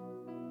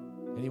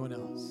 Anyone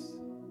else?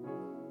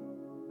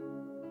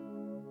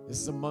 This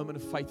is a moment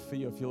of faith for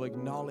you. If you'll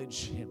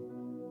acknowledge Him,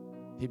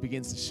 He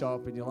begins to show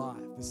up in your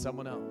life. There's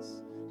someone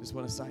else. Just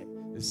want to say,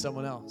 there's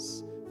someone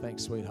else.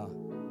 Thanks, sweetheart.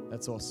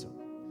 That's awesome.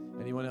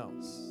 Anyone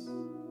else?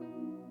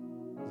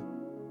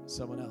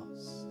 Someone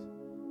else.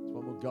 There's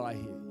one more guy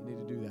here. You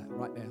need to do that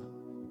right now.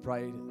 You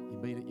prayed, you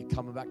mean it, you're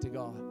coming back to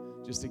God.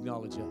 Just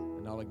acknowledge it,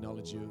 and I'll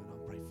acknowledge you, and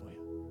I'll pray for you.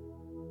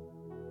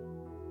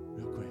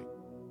 Real quick.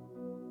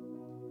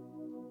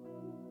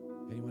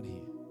 Anyone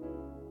here?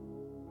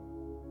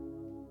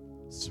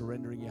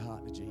 Surrendering your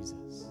heart to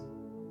Jesus.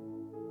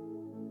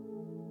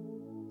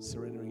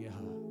 Surrendering your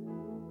heart.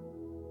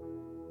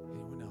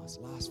 Anyone else?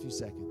 Last few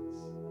seconds.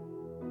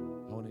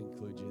 I want to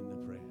include you in the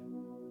prayer.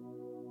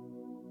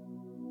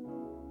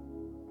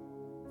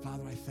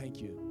 Father, I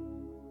thank you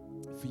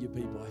for your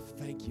people. I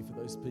thank you for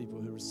those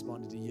people who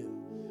responded to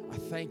you. I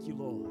thank you,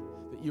 Lord,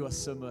 that you are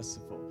so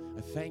merciful.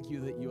 I thank you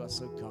that you are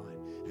so kind.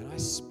 And I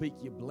speak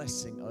your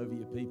blessing over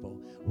your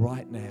people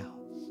right now.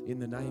 In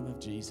the name of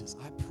Jesus,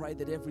 I pray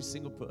that every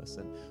single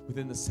person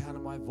within the sound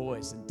of my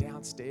voice and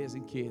downstairs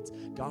and kids,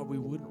 God, we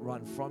wouldn't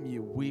run from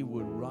you. We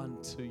would run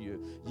to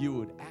you. You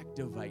would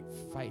activate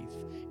faith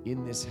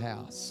in this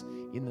house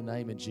in the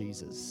name of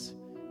Jesus.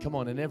 Come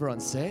on, and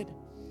everyone said,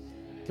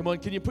 come on,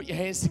 can you put your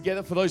hands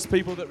together for those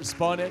people that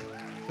responded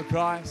for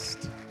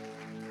Christ?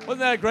 Wasn't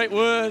that a great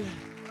word?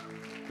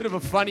 Bit of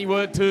a funny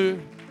word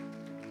too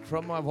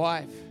from my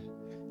wife.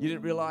 You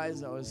didn't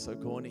realize I was so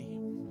corny.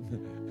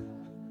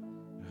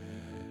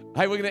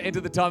 Hey, we're going to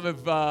enter the time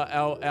of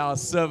our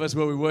service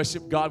where we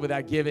worship God with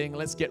our giving.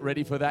 Let's get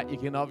ready for that. You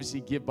can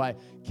obviously give by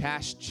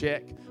cash,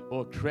 check,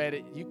 or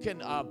credit. You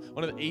can,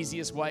 one of the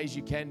easiest ways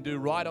you can do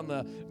right on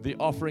the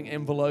offering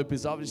envelope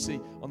is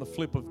obviously on the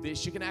flip of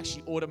this. You can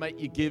actually automate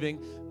your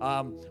giving.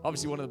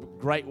 Obviously, one of the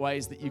great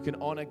ways that you can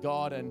honor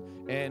God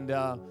and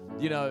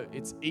you know,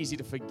 it's easy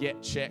to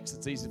forget checks.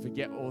 It's easy to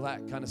forget all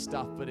that kind of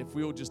stuff. But if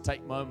we all just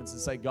take moments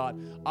and say,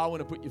 God, I want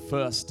to put you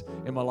first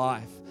in my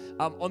life.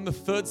 On the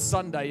third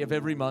Sunday of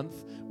every month,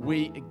 month,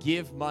 we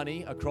give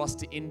money across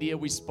to India.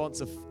 We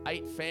sponsor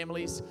 8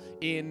 families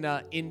in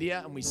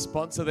India, and we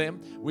sponsor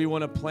them. We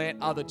want to plant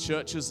other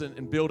churches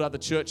and build other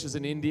churches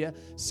in India.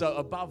 So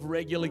above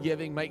regular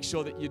giving, make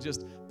sure that you're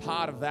just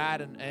part of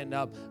that. And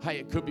hey,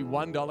 it could be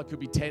 $1, could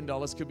be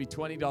 $10, could be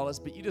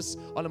 $20, but you just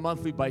on a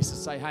monthly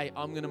basis say, hey,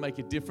 I'm going to make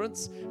a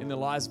difference in the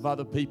lives of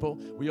other people.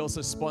 We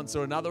also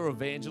sponsor another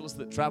evangelist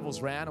that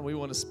travels around, and we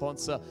want to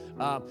sponsor.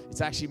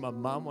 It's actually my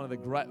mum, one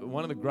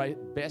of the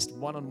great best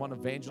one-on-one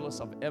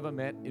evangelists I've ever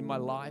met in my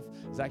life.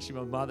 It's actually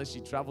my mother.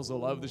 She travels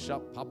all over the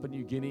shop, Papua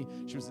New Guinea.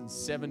 She was in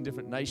 7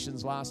 different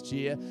nations last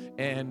year,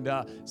 and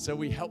so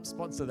we help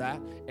sponsor that.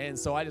 And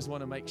so I just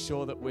want to make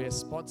sure that we're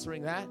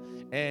sponsoring that.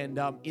 And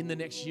in the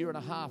next year and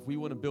a half, we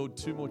want to build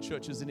 2 more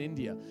churches in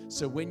India.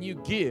 So when you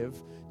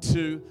give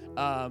to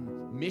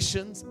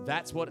missions,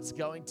 that's what it's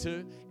going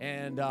to.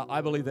 And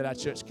I believe that our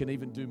church can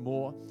even do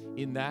more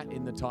in that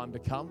in the time to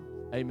come.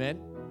 Amen.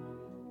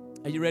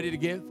 Are you ready to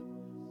give?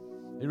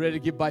 Are you ready to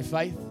give by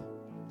faith?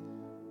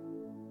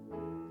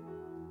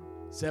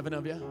 7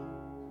 of you.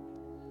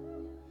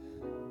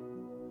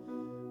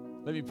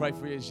 Let me pray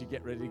for you as you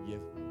get ready to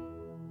give.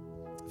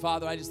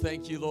 Father, I just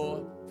thank you,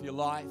 Lord, for your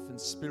life and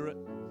spirit.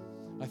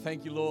 I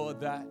thank you, Lord,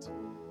 that,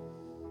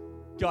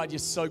 God, you're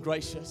so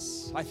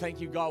gracious. I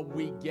thank you, God,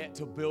 we get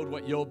to build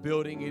what you're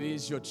building. It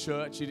is your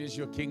church. It is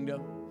your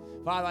kingdom.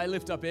 Father, I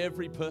lift up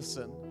every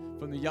person,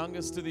 from the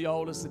youngest to the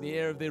oldest, in the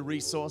area of their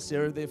resource,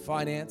 area of their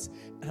finance.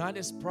 And I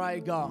just pray,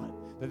 God,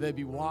 that they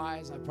be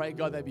wise. I pray,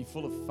 God, they be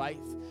full of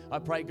faith. I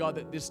pray, God,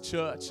 that this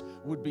church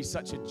would be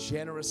such a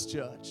generous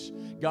church.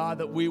 God,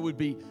 that we would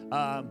be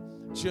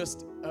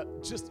just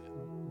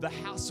the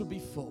house would be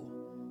full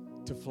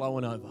to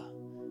flowing over.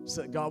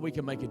 So that, God, we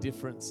can make a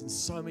difference in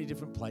so many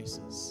different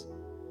places.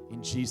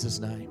 In Jesus'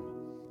 name.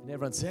 And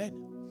everyone said,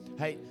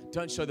 hey,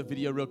 don't show the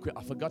video real quick.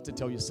 I forgot to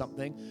tell you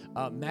something.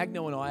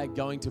 Magno and I are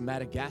going to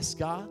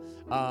Madagascar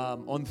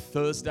on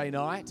Thursday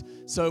night.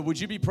 So would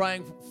you be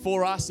praying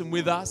for us and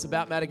with us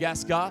about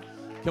Madagascar?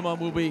 Come on,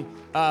 we'll be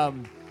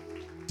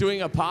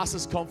doing a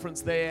pastors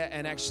conference there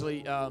and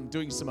actually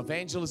doing some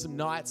evangelism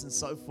nights and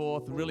so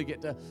forth, and really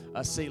get to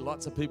see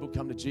lots of people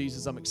come to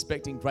Jesus. I'm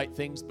expecting great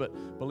things,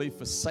 but believe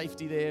for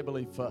safety there,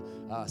 believe for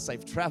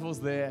safe travels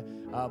there,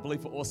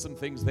 believe for awesome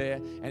things there.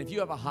 And if you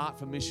have a heart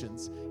for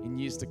missions in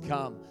years to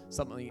come,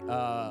 something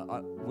I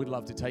would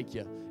love to take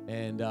you,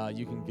 and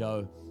you can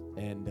go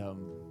and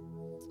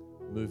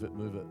move it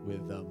with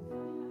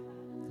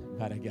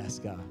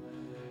Madagascar.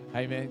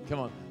 Amen. Come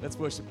on, let's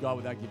worship God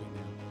without giving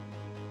now.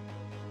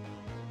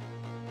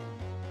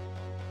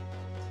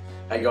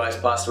 Hey guys,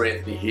 Pastor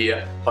Anthony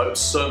here. Hope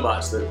so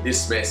much that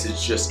this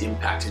message just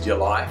impacted your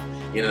life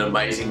in an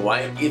amazing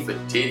way. If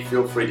it did,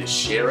 feel free to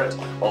share it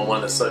on one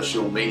of the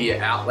social media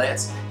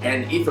outlets.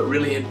 And if it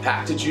really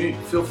impacted you,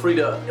 feel free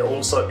to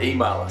also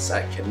email us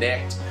at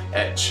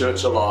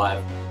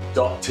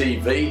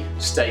connect@churchalive.tv.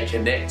 Stay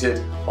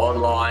connected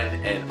online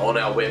and on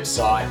our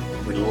website.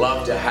 We'd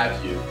love to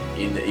have you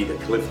in either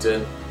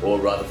Clifton or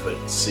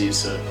Rutherford. See you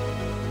soon.